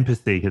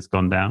empathy has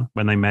gone down.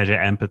 When they measure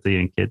empathy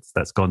in kids,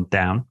 that's gone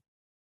down.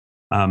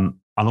 And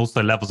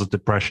also levels of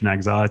depression,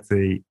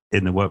 anxiety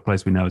in the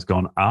workplace we know has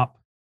gone up.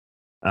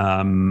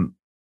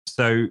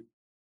 So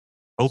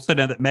also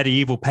know that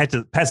medieval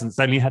peasants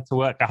only had to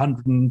work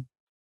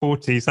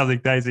 140 something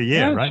days a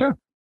year, right? Sure.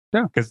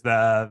 Yeah. Because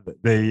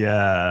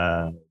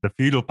the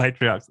feudal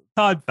patriarchs at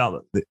the time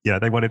felt that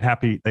they wanted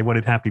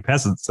happy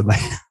peasants, and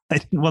they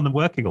didn't want them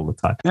working all the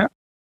time. Yeah.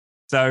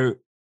 So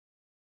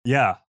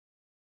yeah,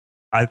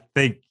 I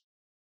think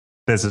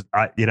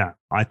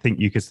I think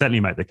you could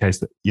certainly make the case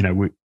that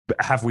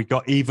we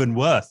got even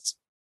worse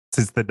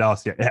since the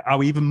last year? Are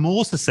we even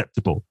more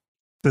susceptible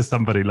to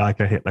somebody like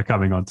a Hitler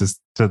coming on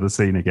to the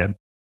scene again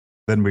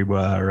than we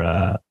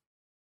were?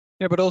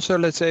 Yeah, but also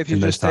let's say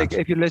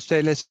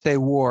let's say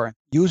war,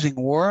 using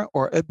war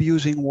or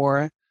abusing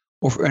war,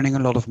 of earning a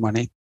lot of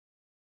money.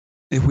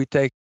 If we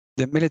take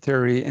the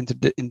military into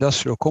the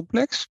industrial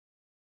complex,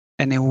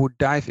 and it would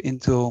dive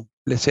into,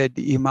 let's say,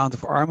 the amount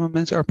of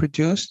armaments are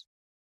produced,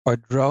 or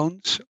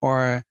drones,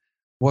 or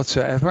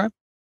whatsoever,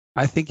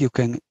 I think you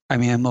can. I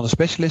mean, I'm not a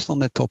specialist on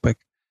that topic,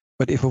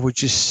 but if I would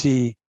just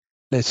see,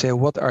 let's say,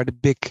 what are the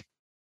big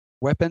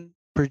weapon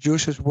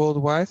producers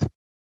worldwide,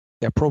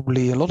 there are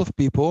probably a lot of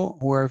people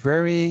who are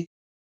very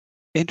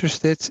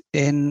interested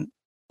in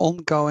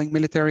ongoing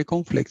military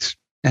conflicts.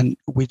 And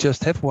we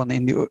just have one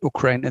in the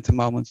Ukraine at the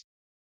moment.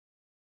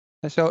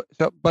 And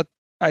but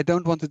I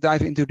don't want to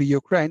dive into the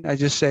Ukraine. I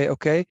just say,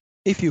 okay,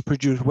 if you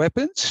produce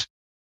weapons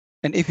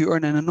and if you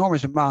earn an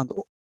enormous amount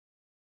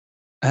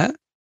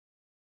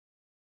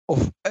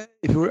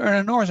if you earn an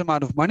enormous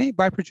amount of money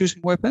by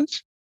producing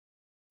weapons,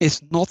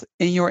 it's not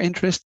in your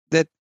interest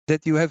that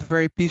you have a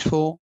very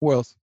peaceful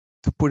world,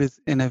 to put it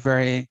in a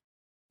very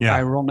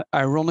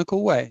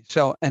ironical way.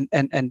 So, and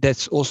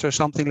that's also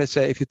something, let's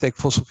say, if you take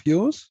fossil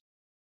fuels,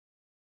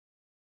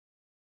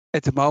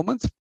 at the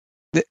moment,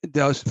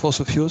 those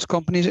fossil fuels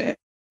companies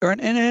earn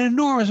an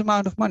enormous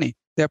amount of money.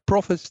 Their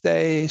profits,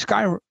 they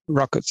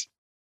skyrocket.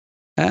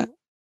 And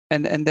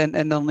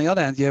on the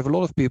other hand, you have a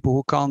lot of people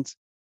who can't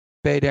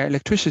pay their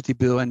electricity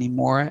bill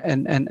anymore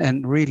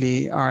and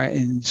really are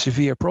in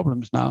severe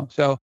problems now.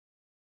 So,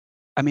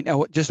 I mean,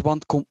 I just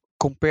want to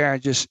compare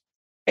just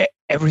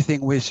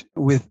everything with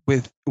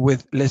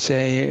let's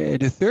say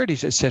the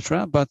 30s,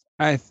 etc. But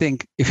I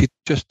think if you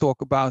just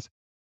talk about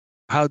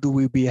how do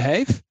we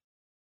behave,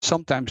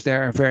 sometimes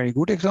there are very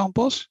good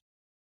examples,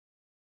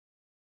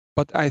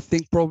 but I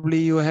think probably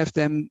you have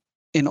them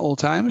in all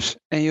times,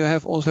 and you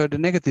have also the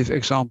negative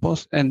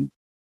examples. And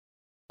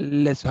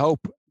let's hope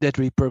that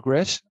we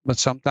progress, but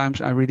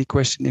sometimes I really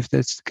question if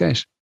that's the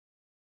case.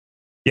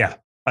 Yeah,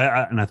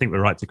 and I think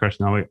we're right to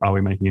question: are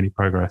we making any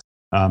progress?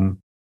 But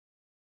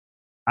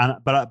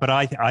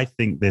I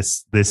think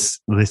this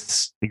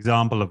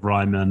example of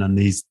Ryman and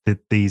these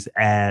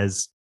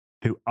heirs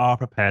who are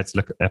prepared to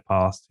look at their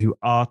past, who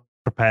are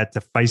prepared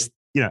to face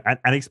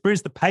and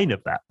experience the pain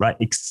of that, right?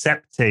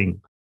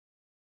 Accepting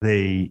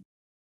the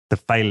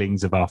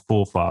failings of our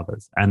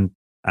forefathers and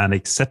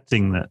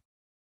accepting that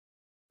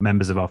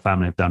members of our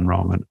family have done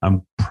wrong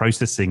and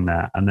processing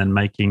that and then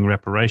making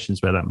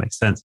reparations where that makes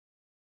sense.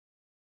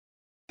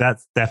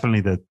 That's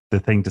definitely the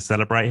thing to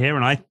celebrate here.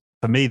 And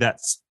for me,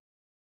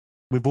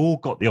 we've all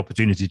got the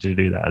opportunity to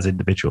do that as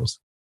individuals.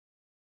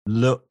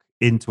 Look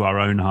into our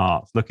own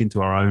hearts, look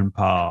into our own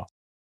path,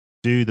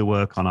 do the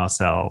work on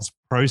ourselves,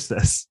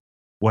 process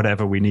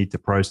whatever we need to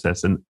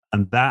process. And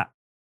that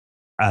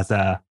as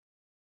an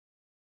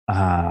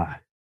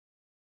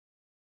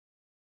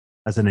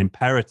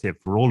imperative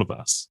for all of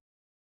us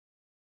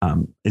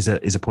is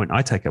a point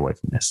I take away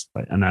from this.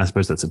 Right? And I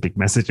suppose that's a big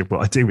message of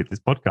what I do with this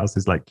podcast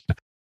is like,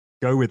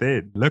 go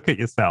within, look at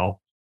yourself,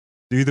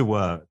 do the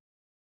work.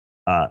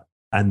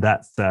 And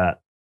that's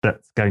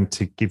going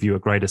to give you a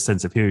greater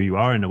sense of who you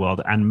are in the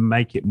world and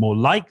make it more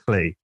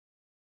likely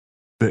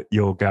that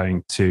you're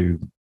going to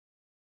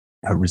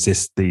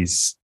resist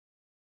these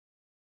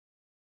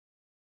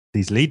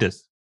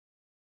leaders.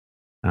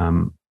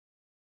 And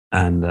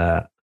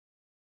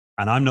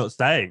I'm not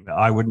saying that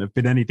I wouldn't have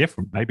been any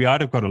different. Maybe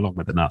I'd have got along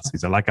with the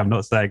Nazis. Like, I'm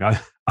not saying I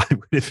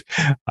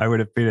would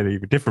have been any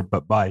different.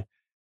 But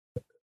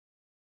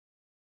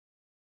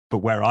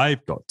where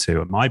I've got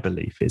to, and my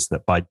belief is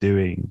that by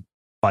doing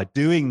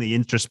the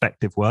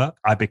introspective work,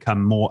 I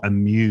become more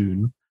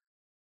immune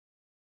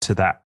to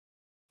that,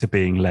 to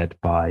being led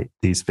by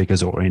these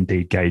figures, or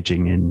indeed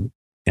engaging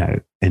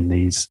in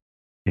these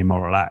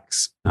immoral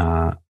acts.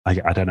 I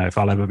don't know if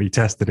I'll ever be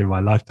tested in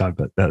my lifetime,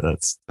 but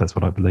that's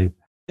what I believe.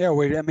 Yeah,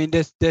 I mean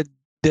that's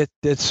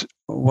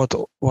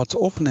what's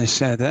often is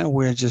said.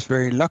 We're just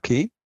very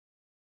lucky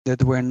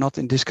that we're not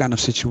in this kind of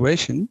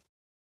situation.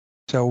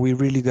 So we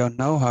really don't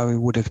know how we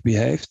would have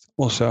behaved.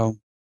 Also,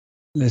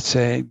 let's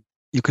say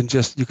you can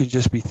just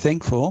be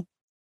thankful.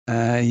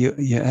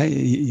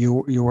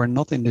 You were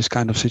not in this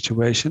kind of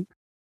situation.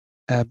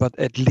 But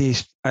at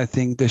least I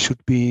think there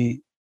should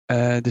be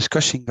a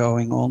discussion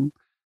going on.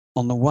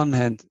 On the one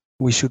hand,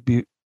 we should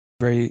be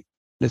very,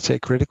 let's say,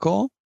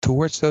 critical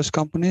towards those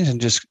companies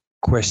and just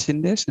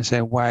question this and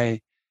say why,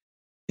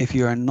 if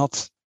you are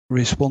not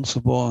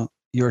responsible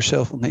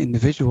yourself on the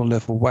individual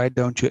level, why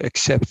don't you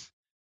accept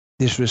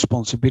this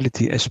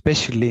responsibility,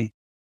 especially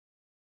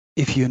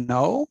if you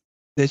know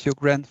that your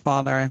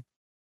grandfather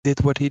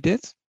did what he did?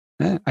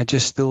 I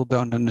just still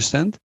don't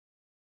understand.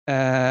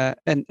 And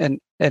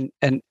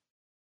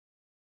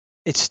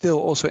it's still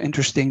also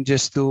interesting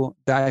just to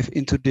dive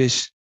into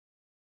this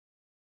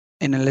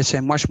in a, let's say,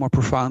 much more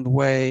profound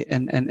way.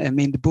 And I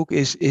mean, the book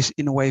is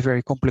in a way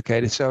very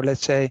complicated. So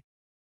let's say,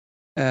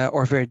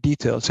 or very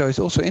detailed. So it's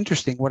also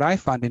interesting. What I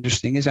find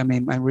interesting is, I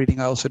mean, I'm reading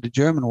also the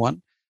German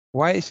one.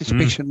 Why is this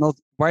picture not?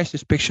 Why is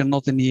this picture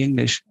not in the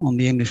English, on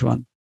the English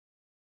one?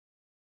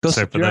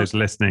 So for those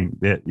listening,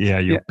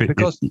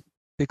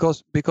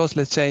 because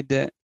let's say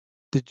the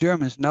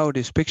Germans know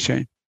this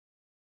picture.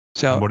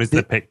 So and what is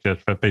the picture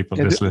for people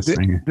just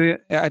listening?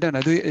 I don't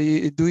know.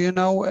 Do you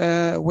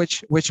know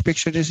which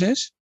picture this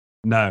is?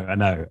 No, I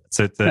know.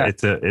 So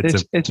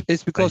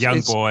it's because a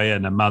young boy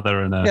and a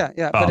mother and a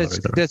father.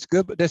 But that's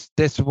good. That's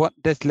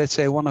let's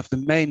say one of the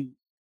main.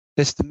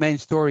 That's the main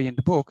story in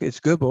the book. It's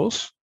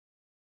Goebbels,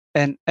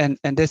 and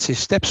that's his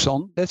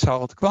stepson. That's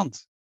Harold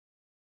Quandt.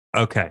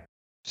 Okay.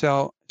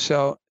 So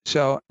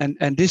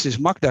and this is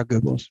Magda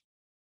Goebbels.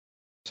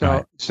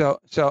 So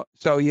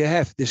you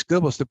have this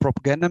Goebbels, the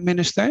propaganda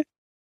minister,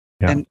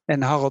 and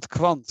Harold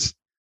Quandt,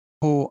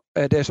 who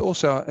there's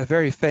also a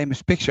very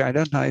famous picture. I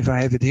don't know if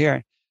I have it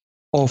here,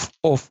 of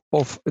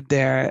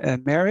their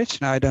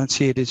marriage. Now I don't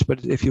see this,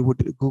 but if you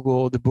would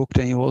Google the book,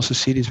 then you will also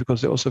see this,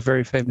 because they're also a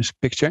very famous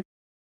picture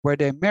where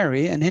they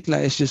marry, and Hitler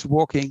is just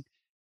walking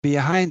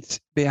behind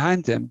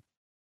them,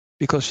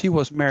 because she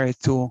was married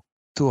to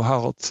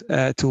Harold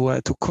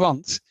to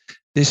Quandt.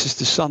 This is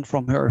the son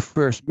from her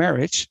first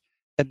marriage.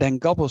 And then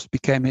Goebbels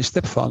became his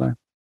stepfather,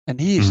 and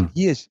he is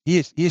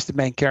the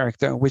main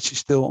character, which is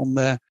still on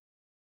the,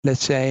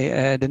 let's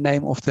say, the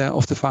name of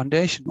the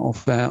foundation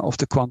of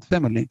the Quandt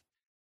family.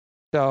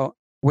 So,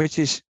 which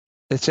is,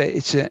 let's say,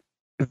 it's a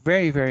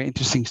very, very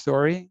interesting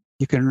story.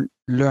 You can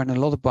learn a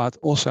lot about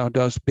also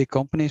those big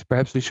companies.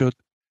 Perhaps we should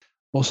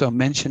also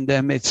mention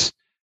them. It's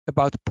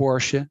about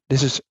Porsche.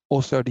 This is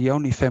also the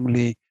only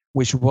family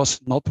which was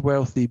not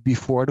wealthy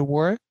before the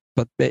war,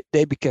 but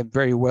they became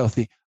very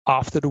wealthy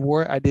after the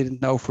war. I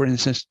didn't know, for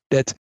instance,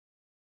 that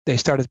they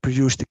started to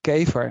produce the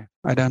Käfer.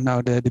 I don't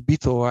know, the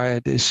Beetle,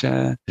 this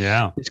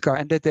car,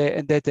 and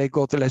that they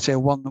got, let's say,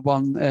 one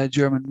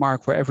German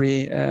mark for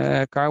every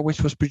car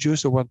which was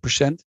produced, or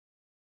 1%,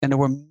 and there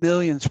were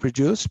millions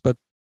produced. But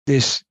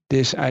this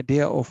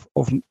idea of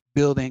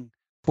building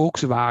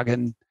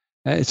Volkswagen,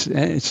 this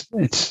is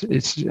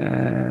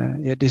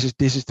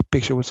the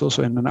picture was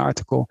also in an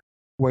article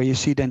where you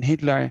see then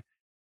Hitler.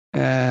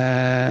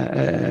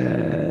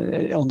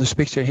 On this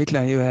picture,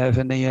 Hitler you have,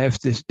 and then you have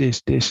this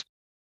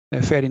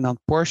Ferdinand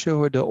Porsche,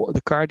 who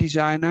the car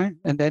designer,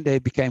 and then they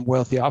became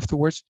wealthy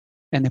afterwards.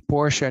 And in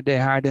Porsche, they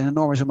hired an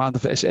enormous amount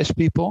of SS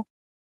people,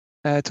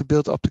 to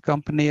build up the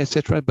company,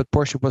 etc. But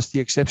Porsche was the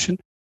exception.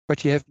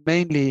 But you have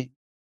mainly,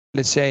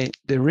 let's say,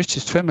 the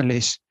richest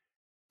families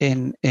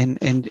in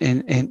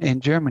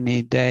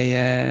Germany.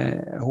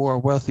 They who are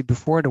wealthy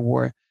before the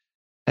war,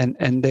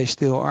 and they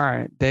still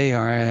are. They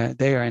are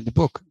in the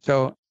book.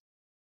 So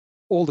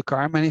all the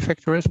car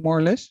manufacturers, more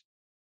or less.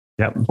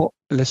 Yep.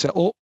 Let's say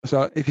all.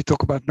 So if you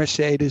talk about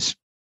Mercedes,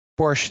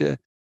 Porsche,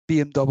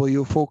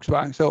 BMW,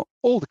 Volkswagen, so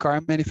all the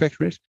car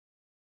manufacturers,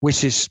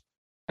 which is,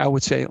 I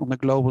would say, on a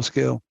global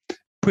scale,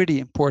 pretty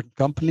important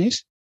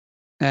companies.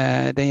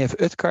 Then you have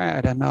Utcar.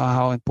 I don't know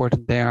how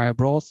important they are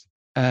abroad.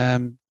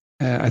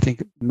 I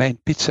think main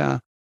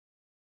pizza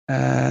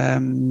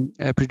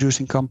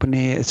producing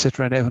company,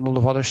 etc. They have a lot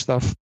of other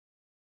stuff,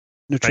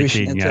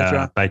 nutrition,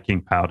 etc.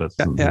 Baking powders.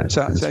 Yeah.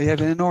 So you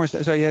have an enormous.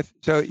 So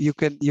you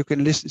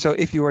can listen. So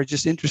if you are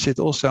just interested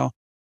also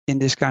in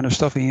this kind of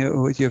stuff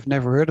and you've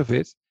never heard of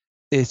it,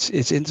 it's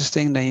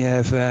interesting. Then you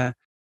have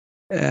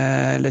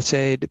let's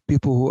say the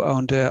people who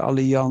owned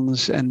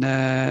Allianz and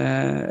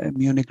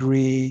Munich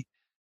Re,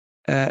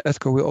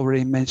 Utco we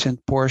already mentioned,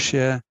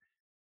 Porsche.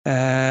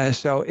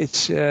 So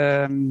it's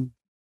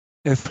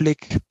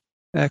Flick,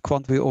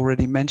 Quant we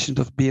already mentioned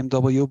of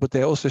BMW, but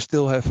they also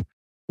still have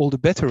all the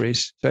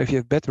batteries. So if you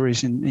have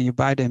batteries and you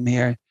buy them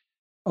here,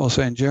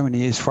 also in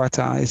Germany, is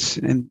Varta.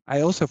 And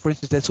I also, for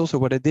instance, that's also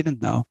what I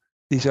didn't know.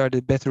 These are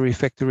the battery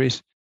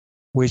factories,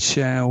 which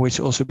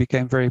also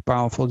became very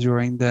powerful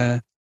during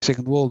the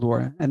Second World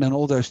War. And then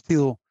all those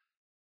steel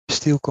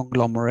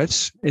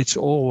conglomerates. It's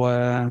all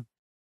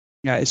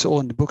it's all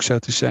in the book, so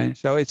to say.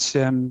 So it's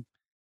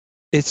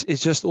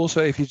just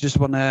also, if you just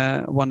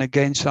wanna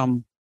gain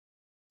some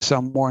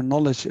more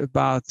knowledge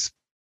about,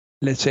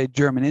 let's say,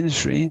 German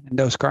industry, and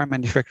those car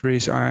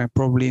manufacturers are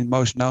probably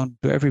most known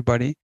to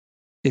everybody.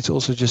 It's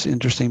also just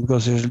interesting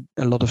because there's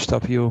a lot of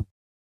stuff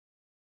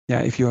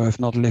if you have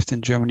not lived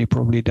in Germany,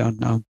 probably don't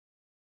know.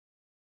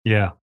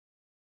 Yeah.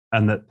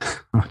 And that,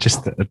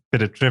 just a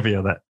bit of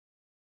trivia, that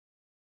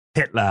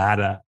Hitler had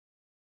a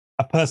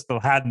personal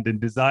hand in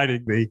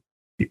designing the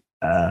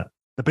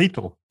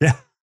Beetle. Yeah.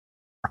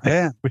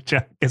 Yeah. Which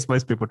I guess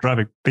most people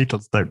driving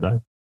Beetles don't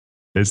know,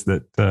 is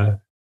that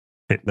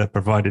Hitler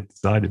provided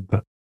designing.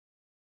 But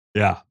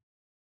yeah.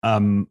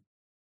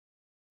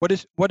 What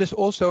is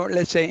also,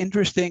 let's say,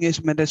 interesting is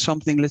that there's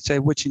something, let's say,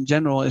 which in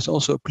general is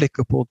also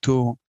applicable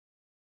to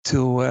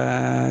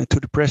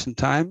the present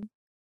time.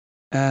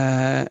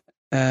 And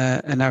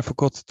I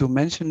forgot to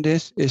mention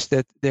this, is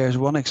that there's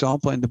one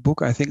example in the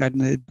book, I think at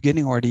the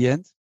beginning or the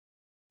end,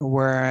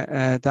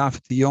 where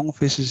David de Jong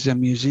visits a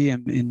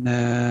museum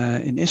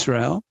in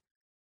Israel,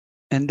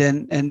 and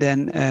then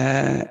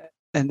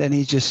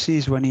he just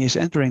sees, when he is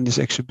entering this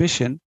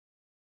exhibition,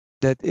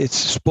 that it's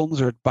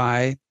sponsored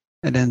by,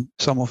 and then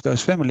some of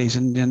those families,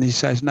 and then he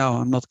says, no,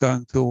 I'm not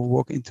going to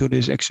walk into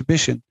this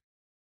exhibition.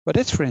 But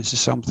that's, for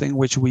instance, something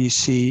which we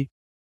see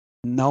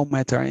no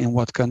matter in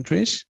what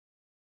countries,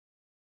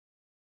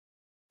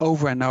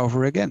 over and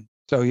over again.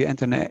 So you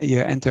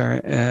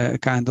enter a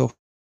kind of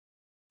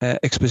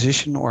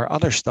exposition or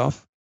other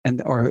stuff,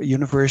 or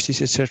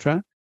universities,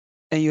 etc.,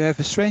 and you have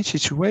a strange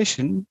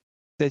situation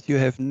that you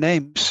have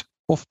names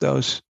of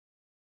those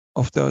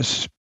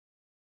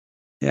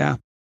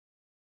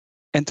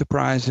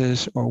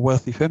enterprises or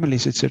wealthy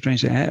families, etc.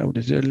 And you say, hey, oh,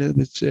 this is a little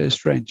bit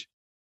strange.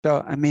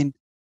 So I mean,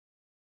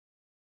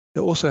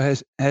 there also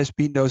has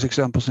been those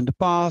examples in the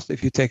past.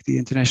 If you take the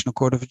International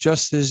Court of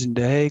Justice in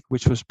The Hague,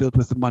 which was built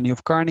with the money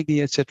of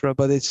Carnegie, etc.,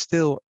 but it's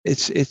still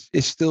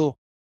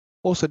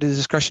also the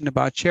discussion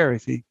about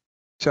charity.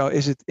 So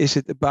is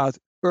it about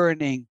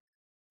earning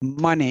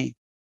money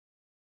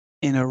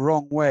in a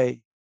wrong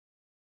way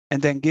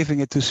and then giving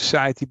it to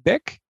society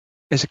back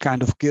as a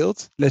kind of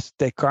guilt? Let's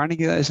take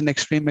Carnegie as an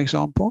extreme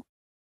example.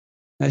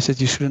 I said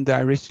you shouldn't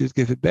die rich, you should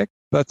give it back,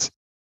 but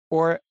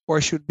or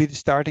should be the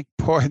starting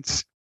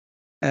point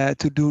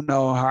to do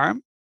no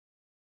harm.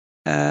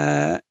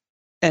 And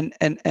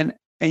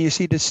you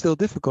see that's still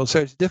difficult. So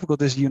it's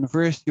difficult as a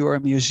university or a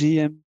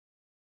museum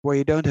where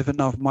you don't have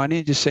enough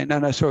money. Just say,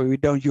 no, sorry, we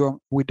don't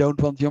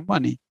want your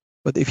money.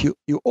 But if you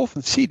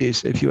often see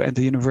this if you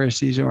enter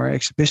universities or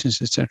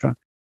exhibitions, etc.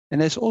 And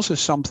that's also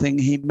something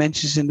he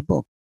mentions in the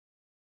book.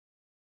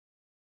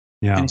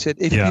 Yeah. And he said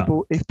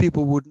if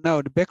people would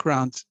know the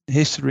background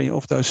history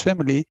of those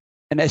family,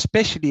 and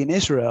especially in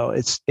Israel,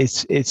 it's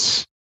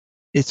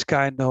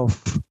kind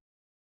of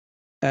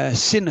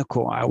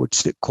cynical, I would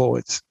call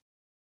it.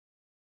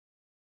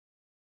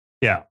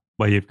 Yeah,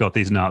 where you've got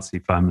these Nazi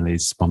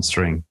families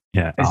sponsoring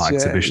art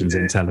exhibitions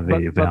in Tel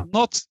Aviv,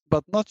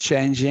 but not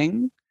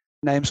changing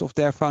names of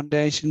their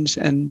foundations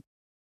and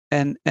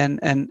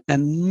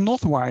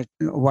not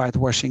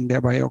whitewashing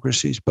their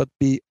biographies, but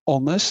be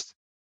honest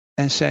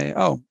and say,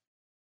 oh,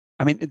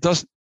 I mean, it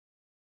does.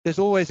 There's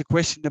always a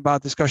question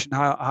about discussion.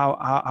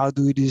 How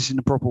do we do this in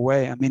a proper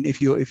way? I mean,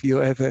 if you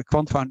have a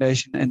Quant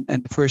Foundation and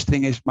the first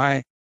thing is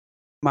my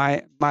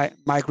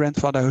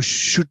grandfather, who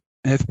should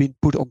have been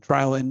put on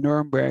trial in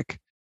Nuremberg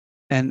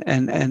and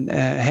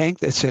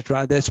hanged,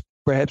 etc. That's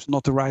perhaps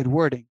not the right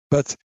wording,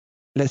 but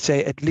let's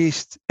say at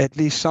least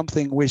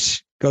something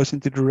which goes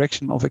into the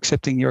direction of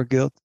accepting your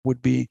guilt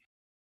would be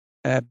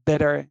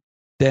better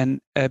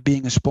than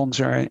being a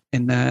sponsor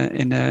in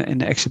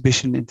an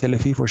exhibition in Tel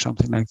Aviv or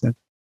something like that.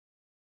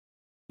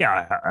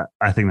 Yeah,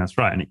 I think that's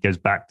right. And it goes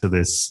back to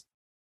this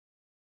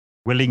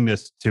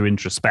willingness to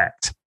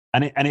introspect.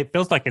 And it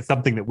feels like it's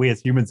something that we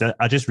as humans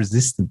are just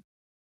resistant,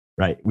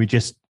 right?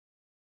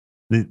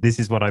 This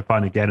is what I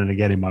find again and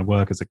again in my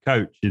work as a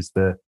coach, is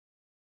that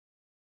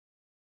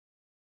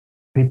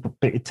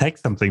it takes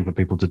something for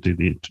people to do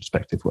the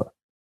introspective work.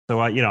 So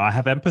I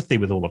have empathy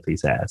with all of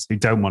these heirs who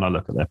don't want to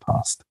look at their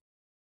past.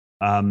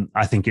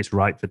 I think it's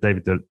right for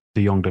David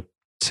de Jong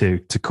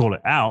to call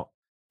it out,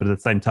 but at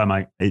the same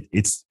time,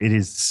 it's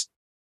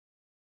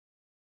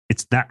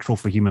natural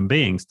for human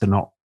beings to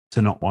not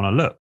want to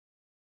look,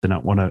 to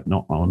not want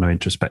to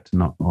introspect, to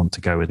not want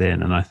to go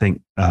within. And I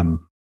think, and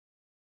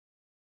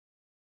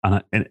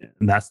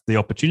that's the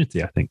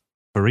opportunity, I think,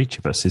 for each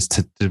of us, is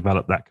to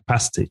develop that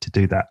capacity to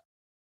do that.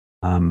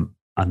 And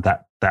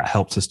that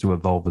helps us to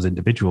evolve as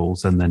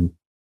individuals, and then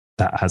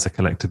that has a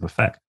collective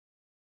effect.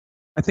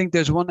 I think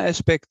there's one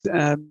aspect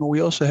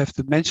we also have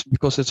to mention,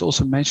 because it's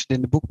also mentioned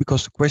in the book,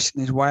 because the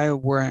question is, why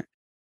were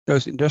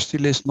those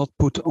industrialists not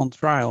put on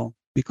trial?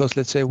 Because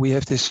let's say we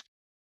have this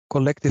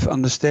collective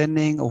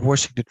understanding of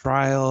watching the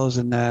trials,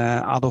 and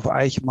Adolf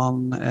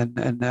Eichmann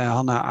and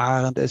Hannah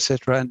Arendt,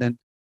 etc.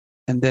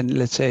 And then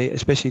let's say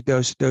especially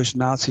those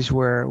Nazis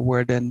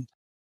were then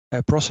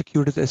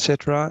prosecuted,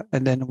 etc.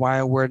 And then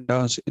why were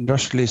those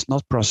industrialists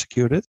not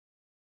prosecuted?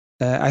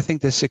 I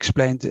think that's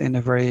explained in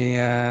a very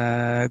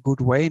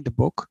good way in the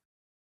book,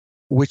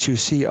 which you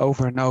see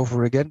over and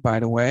over again, by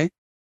the way,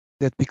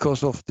 that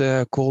because of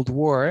the Cold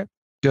War,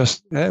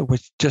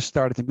 which just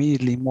started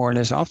immediately, more or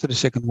less after the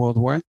Second World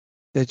War,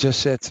 they just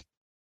said,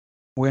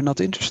 we're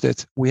not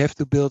interested. We have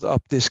to build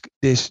up this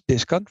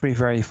country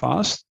very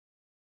fast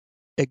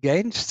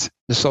against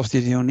the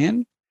Soviet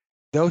Union.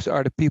 Those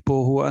are the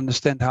people who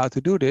understand how to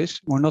do this.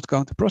 We're not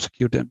going to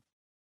prosecute them.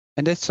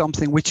 And that's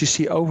something which you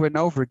see over and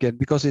over again,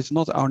 because it's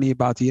not only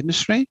about the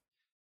industry,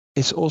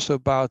 it's also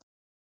about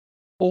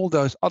all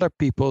those other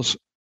people's,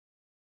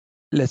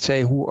 let's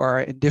say, who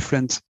are in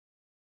different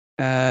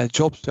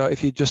jobs. So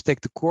if you just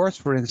take the courts,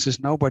 for instance,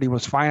 nobody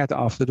was fired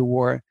after the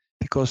war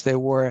because they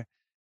were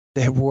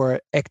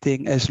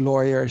acting as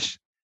lawyers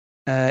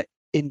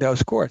in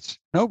those courts.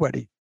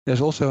 Nobody.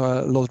 There's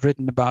also a lot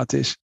written about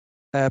this.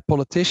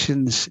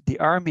 Politicians, the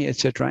army,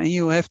 etc. And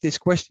you have this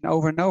question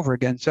over and over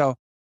again. So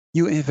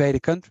you invade a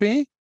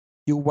country,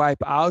 you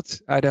wipe out,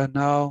 I don't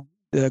know,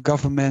 the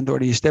government or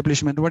the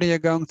establishment. What are you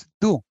going to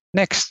do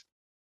next?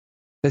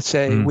 Let's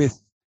say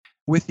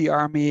with the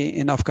army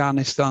in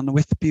Afghanistan,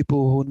 with the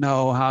people who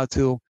know how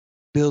to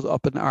build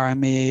up an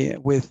army,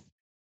 with,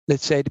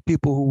 let's say, the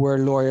people who were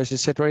lawyers,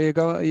 etc.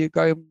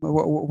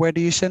 Where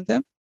do you send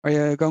them? Are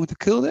you going to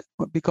kill them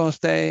because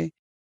they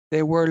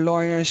were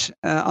lawyers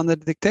under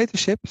the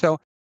dictatorship? So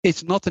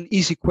it's not an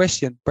easy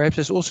question. Perhaps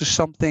there's also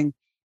something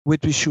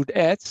which we should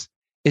add.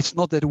 It's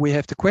not that we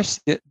have to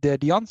question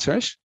the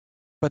answers,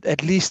 but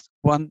at least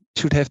one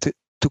should have to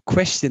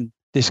question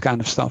this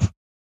kind of stuff.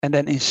 And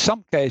then in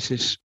some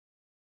cases,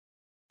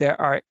 there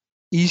are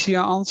easier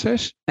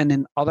answers,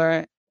 and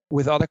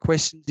with other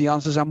questions, the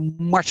answers are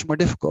much more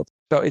difficult.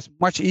 So it's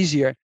much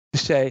easier to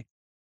say,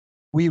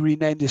 we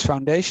rename this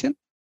foundation,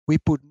 we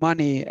put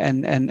money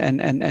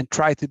and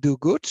try to do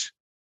good,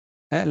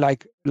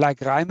 like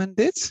Ryman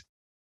did,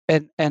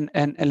 and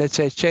let's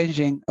say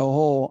changing a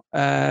whole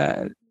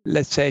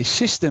let's say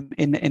system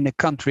in a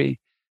country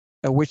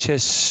which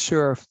has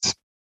served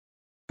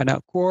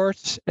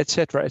courts,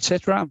 etc.,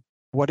 etc.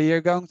 What are you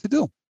going to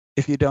do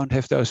if you don't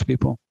have those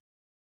people?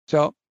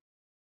 So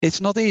it's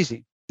not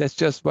easy. That's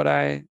just what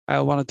I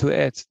wanted to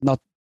add,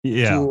 not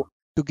to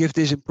give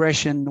this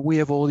impression we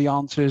have all the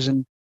answers,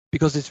 and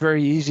because it's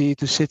very easy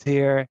to sit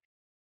here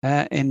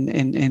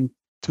in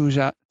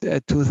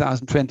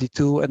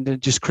 2022 and then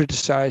just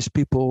criticize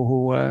people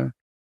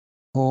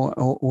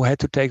who had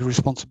to take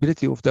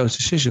responsibility of those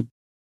decisions.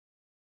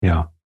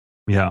 Yeah.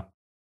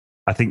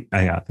 I think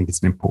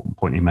it's an important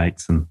point he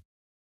makes, and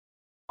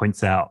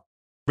points out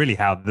really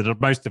how for the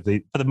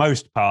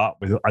most part,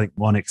 with I think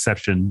one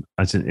exception,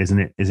 isn't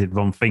it? Is it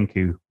Von Fink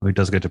who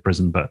does go to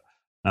prison, but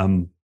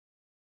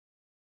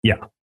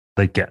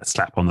they get a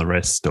slap on the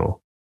wrist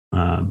or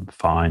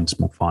fine,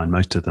 small fine.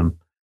 Most of them,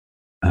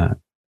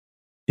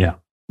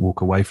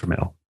 walk away from it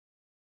all.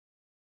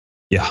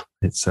 Yeah,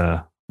 it's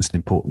an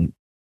important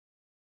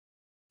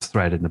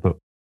thread in the book.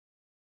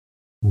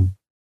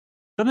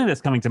 Something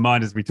that's coming to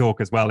mind as we talk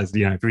as well is,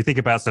 if we think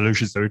about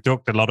solutions, so we've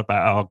talked a lot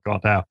about,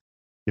 how,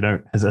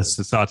 has a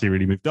society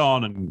really moved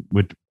on, and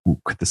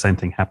could the same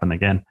thing happen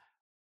again?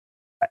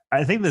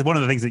 I think that one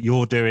of the things that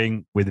you're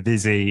doing with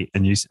Visi,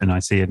 and I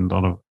see it in a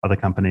lot of other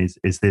companies,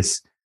 is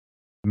this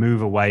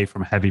move away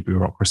from heavy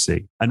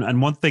bureaucracy.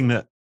 And one thing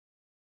that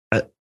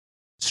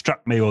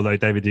struck me, although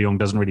David de Jong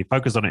doesn't really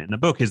focus on it in the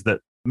book, is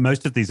that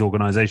most of these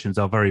organizations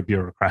are very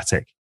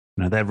bureaucratic.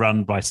 They're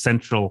run by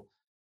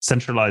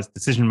centralized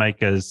decision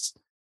makers,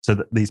 so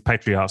that these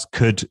patriarchs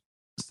could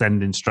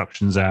send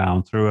instructions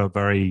out through a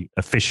very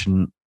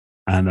efficient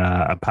and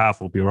a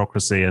powerful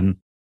bureaucracy,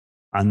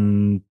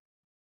 and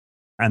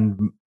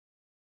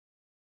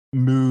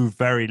move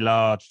very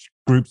large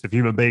groups of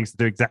human beings to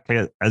do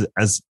exactly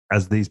as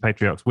these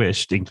patriarchs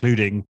wished,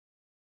 including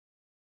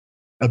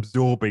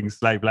absorbing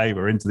slave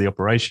labor into the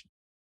operation.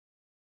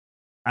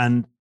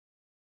 And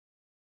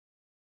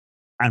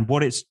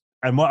what I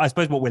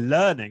suppose what we're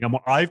learning, and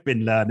what I've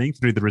been learning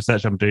through the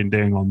research I'm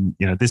doing on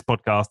this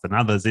podcast and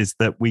others, is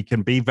that we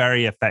can be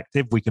very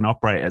effective, we can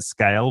operate at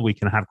scale, we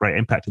can have great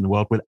impact in the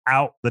world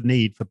without the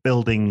need for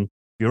building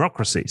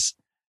bureaucracies.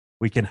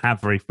 We can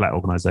have very flat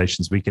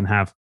organizations, we can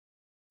have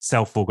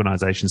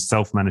self-organizations,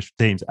 self-managed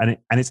teams. And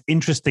it's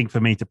interesting for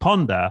me to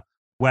ponder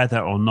whether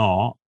or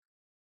not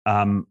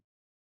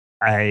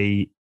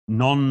a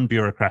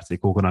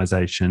non-bureaucratic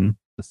organization,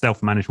 the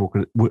self-managed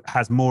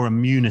has more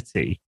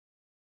immunity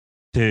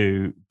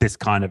to this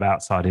kind of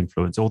outside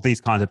influence, or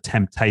these kinds of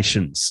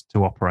temptations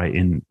to operate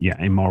in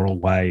immoral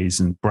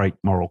ways and break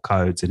moral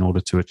codes in order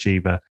to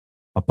achieve a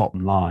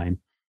bottom line.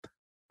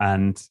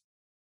 And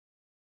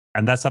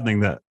that's something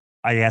that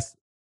I guess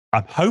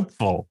I'm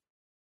hopeful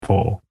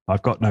for.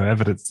 I've got no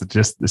evidence to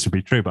suggest this would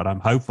be true, but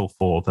I'm hopeful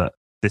for that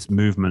this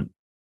movement,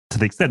 to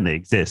the extent that it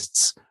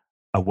exists,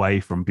 away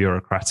from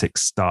bureaucratic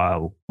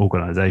style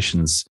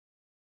organizations,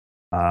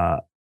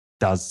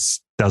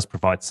 does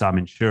provide some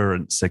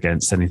insurance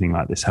against anything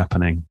like this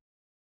happening,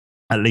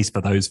 at least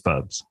for those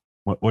firms.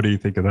 What do you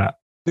think of that?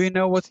 Do you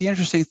know what the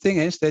interesting thing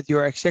is? That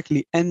you're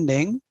exactly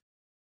ending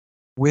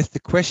with the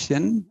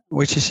question,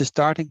 which is the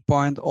starting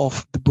point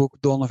of the book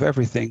Dawn of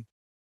Everything.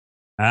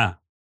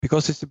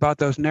 Because it's about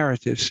those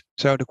narratives.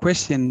 So the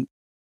question,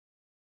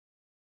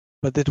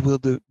 but that will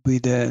be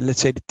let's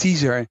say, the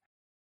teaser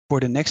for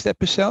the next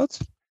episode,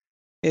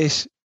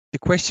 is the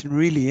question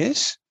really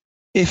is,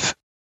 if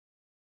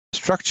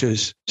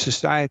structures,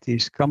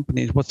 societies,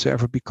 companies,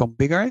 whatsoever become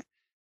bigger,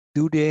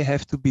 do they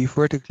have to be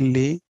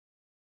vertically,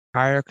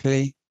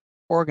 hierarchically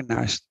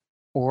organized?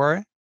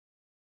 Or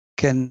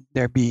can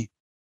there be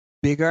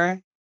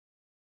bigger,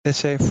 let's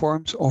say,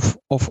 forms of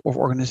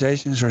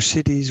organizations or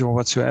cities or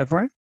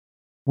whatsoever,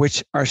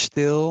 which are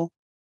still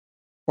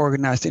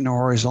organized in a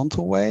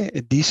horizontal way,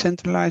 a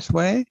decentralized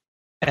way,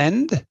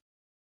 and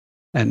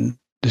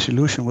the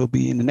solution will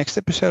be in the next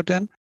episode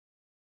then,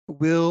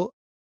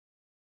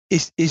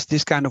 is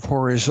this kind of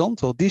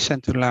horizontal,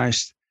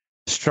 decentralized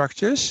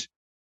structures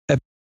a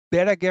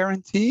better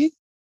guarantee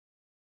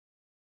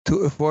to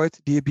avoid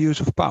the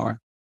abuse of power?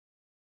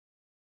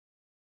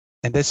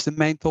 And that's the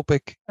main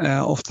topic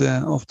of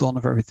Dawn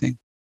of Everything.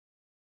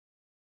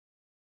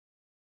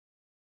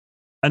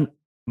 And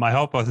my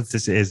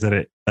hypothesis is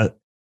that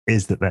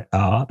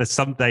there's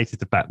some data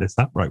to back this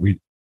up, right? We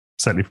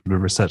certainly, from the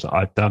research that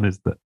I've done, is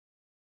that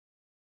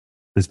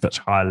there's much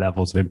higher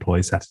levels of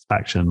employee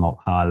satisfaction, a lot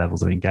higher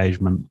levels of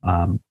engagement,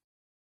 and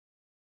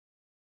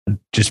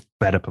just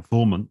better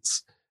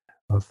performance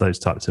of those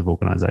types of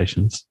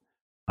organizations.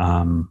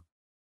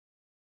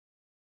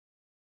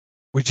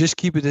 We just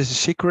keep it as a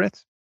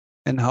secret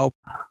and hope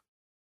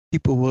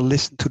people will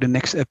listen to the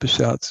next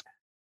episodes.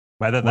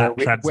 Whether that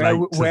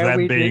translates to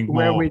them being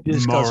more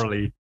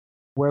morally...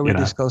 Where we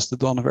discuss the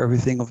Dawn of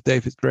Everything of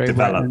David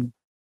Graeber. And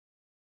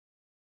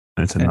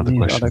it's another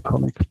question. Other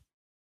comic.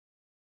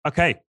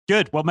 Okay,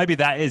 good. Well, maybe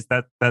that's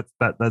a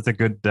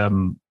good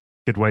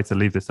way to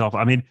leave this off.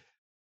 I mean,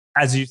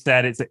 as you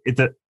said, it's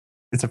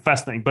a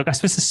fascinating book. I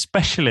suppose,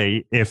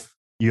 especially if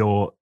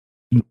you're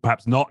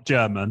perhaps not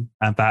German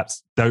and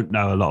perhaps don't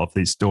know a lot of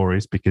these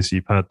stories because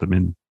you've heard them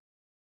in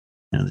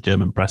the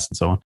German press and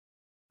so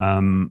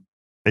on.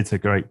 It's a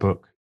great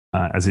book.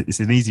 As it's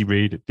an easy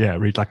read. Yeah,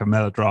 read like a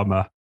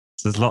melodrama.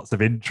 So there's lots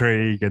of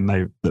intrigue and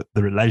the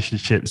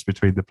relationships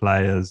between the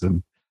players,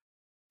 and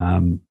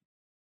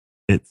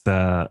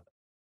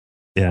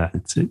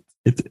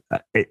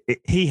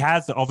he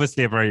has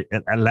obviously a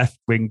left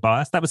wing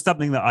bias. That was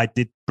something that I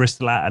did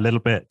bristle at a little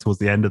bit towards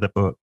the end of the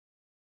book.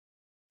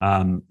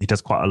 He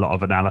does quite a lot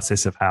of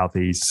analysis of how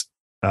these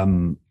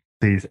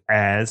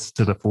heirs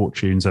to the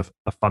fortunes are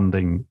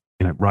funding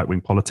right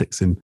wing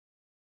politics in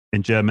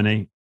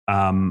Germany.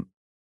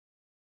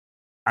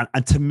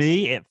 And to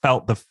me, it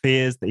felt the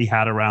fears that he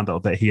had around it, or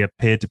that he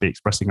appeared to be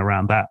expressing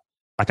around that.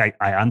 Like,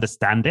 I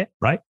understand it,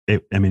 right?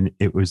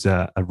 It was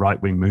a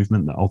right-wing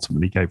movement that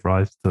ultimately gave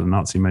rise to the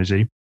Nazi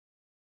regime.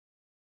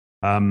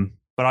 But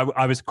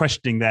I was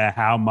questioning there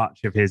how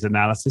much of his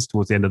analysis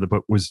towards the end of the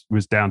book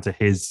was down to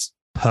his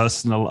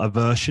personal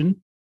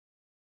aversion,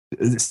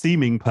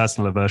 seeming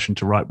personal aversion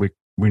to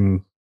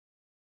right-wing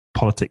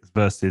politics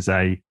versus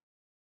an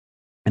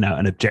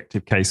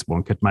objective case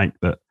one could make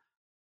that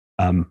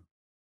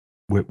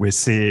we're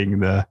seeing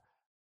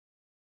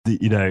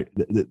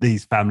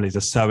these families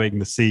are sowing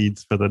the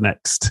seeds for the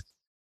next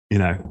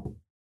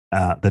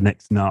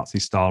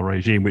Nazi-style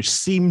regime, which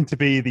seemed to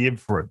be the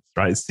inference,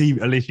 right? It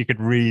seemed, at least you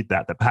could read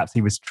that perhaps he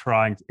was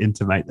trying to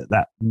intimate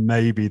that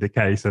may be the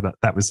case, and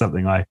that was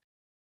something I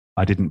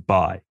didn't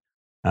buy.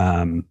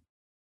 So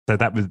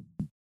that was,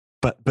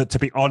 but to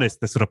be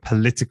honest, the sort of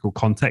political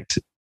context,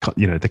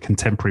 the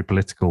contemporary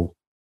political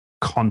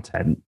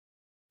content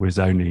was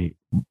only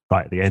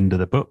right at the end of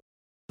the book.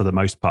 For the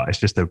most part, it's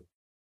just a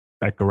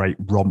great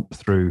romp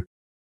through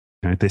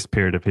this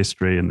period of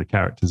history and the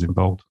characters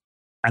involved.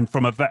 And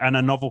from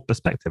a novel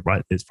perspective,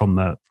 right? It's from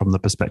the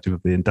perspective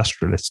of the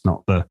industrialist,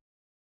 not the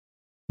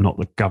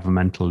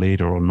governmental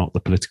leader or not the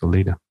political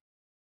leader.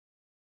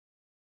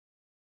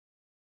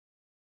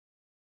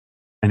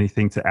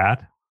 Anything to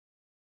add?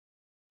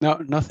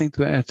 No, nothing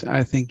to add.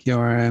 I think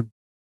you're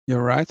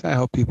right. I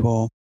hope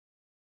people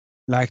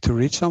like to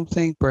read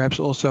something. Perhaps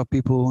also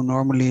people who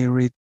normally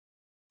read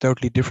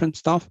totally different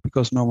stuff,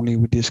 because normally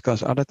we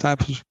discuss other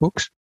types of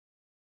books.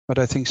 But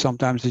I think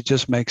sometimes it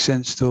just makes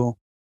sense to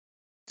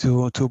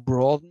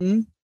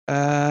broaden,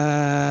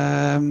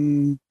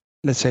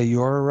 let's say,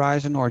 your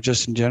horizon, or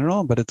just in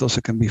general. But it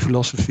also can be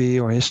philosophy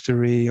or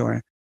history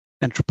or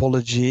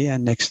anthropology.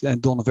 And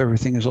Dawn of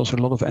Everything is also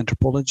a lot of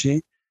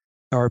anthropology,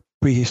 or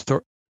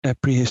prehistorical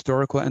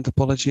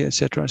anthropology,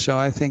 etc. So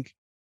I think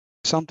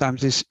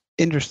sometimes it's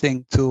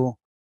interesting to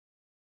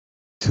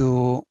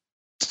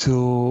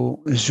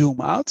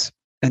zoom out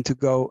and to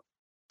go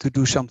to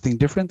do something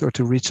different, or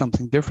to read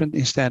something different,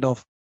 instead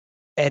of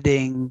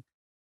adding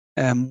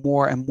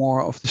more and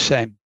more of the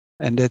same.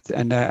 And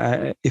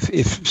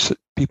if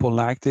people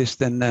like this,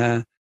 then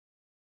that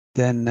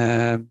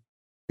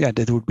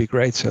would be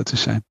great, so to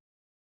say.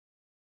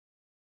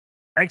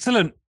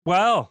 Excellent.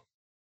 Well,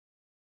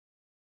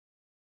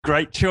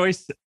 great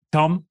choice,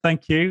 Tom.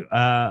 Thank you.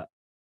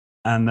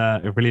 And I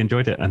really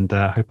enjoyed it, and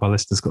I hope our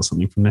listeners got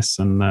something from this,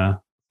 and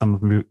some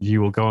of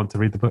you will go on to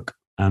read the book.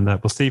 And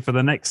we'll see you for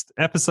the next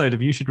episode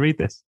of You Should Read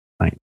This.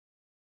 Thanks.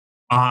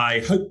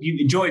 I hope you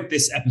enjoyed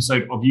this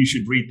episode of You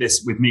Should Read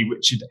This with me,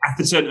 Richard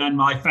Atherton, and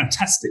my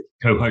fantastic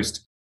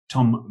co-host,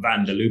 Tom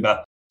van der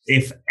Lubbe.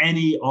 If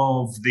any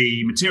of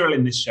the material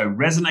in this show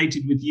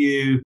resonated with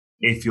you,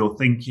 if you're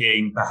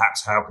thinking,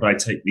 perhaps, how could I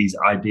take these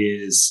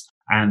ideas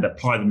and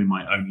apply them in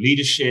my own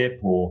leadership,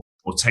 or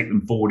take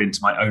them forward into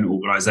my own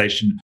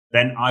organization,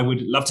 then I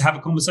would love to have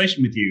a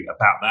conversation with you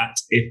about that.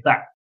 If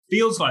that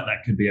feels like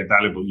that could be a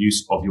valuable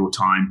use of your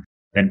time,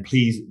 then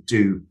please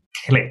do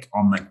click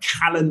on the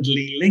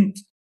Calendly link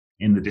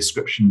in the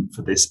description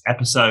for this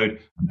episode,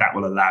 and that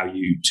will allow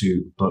you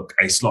to book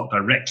a slot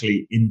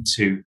directly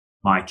into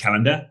my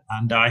calendar.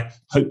 And I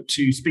hope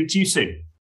to speak to you soon.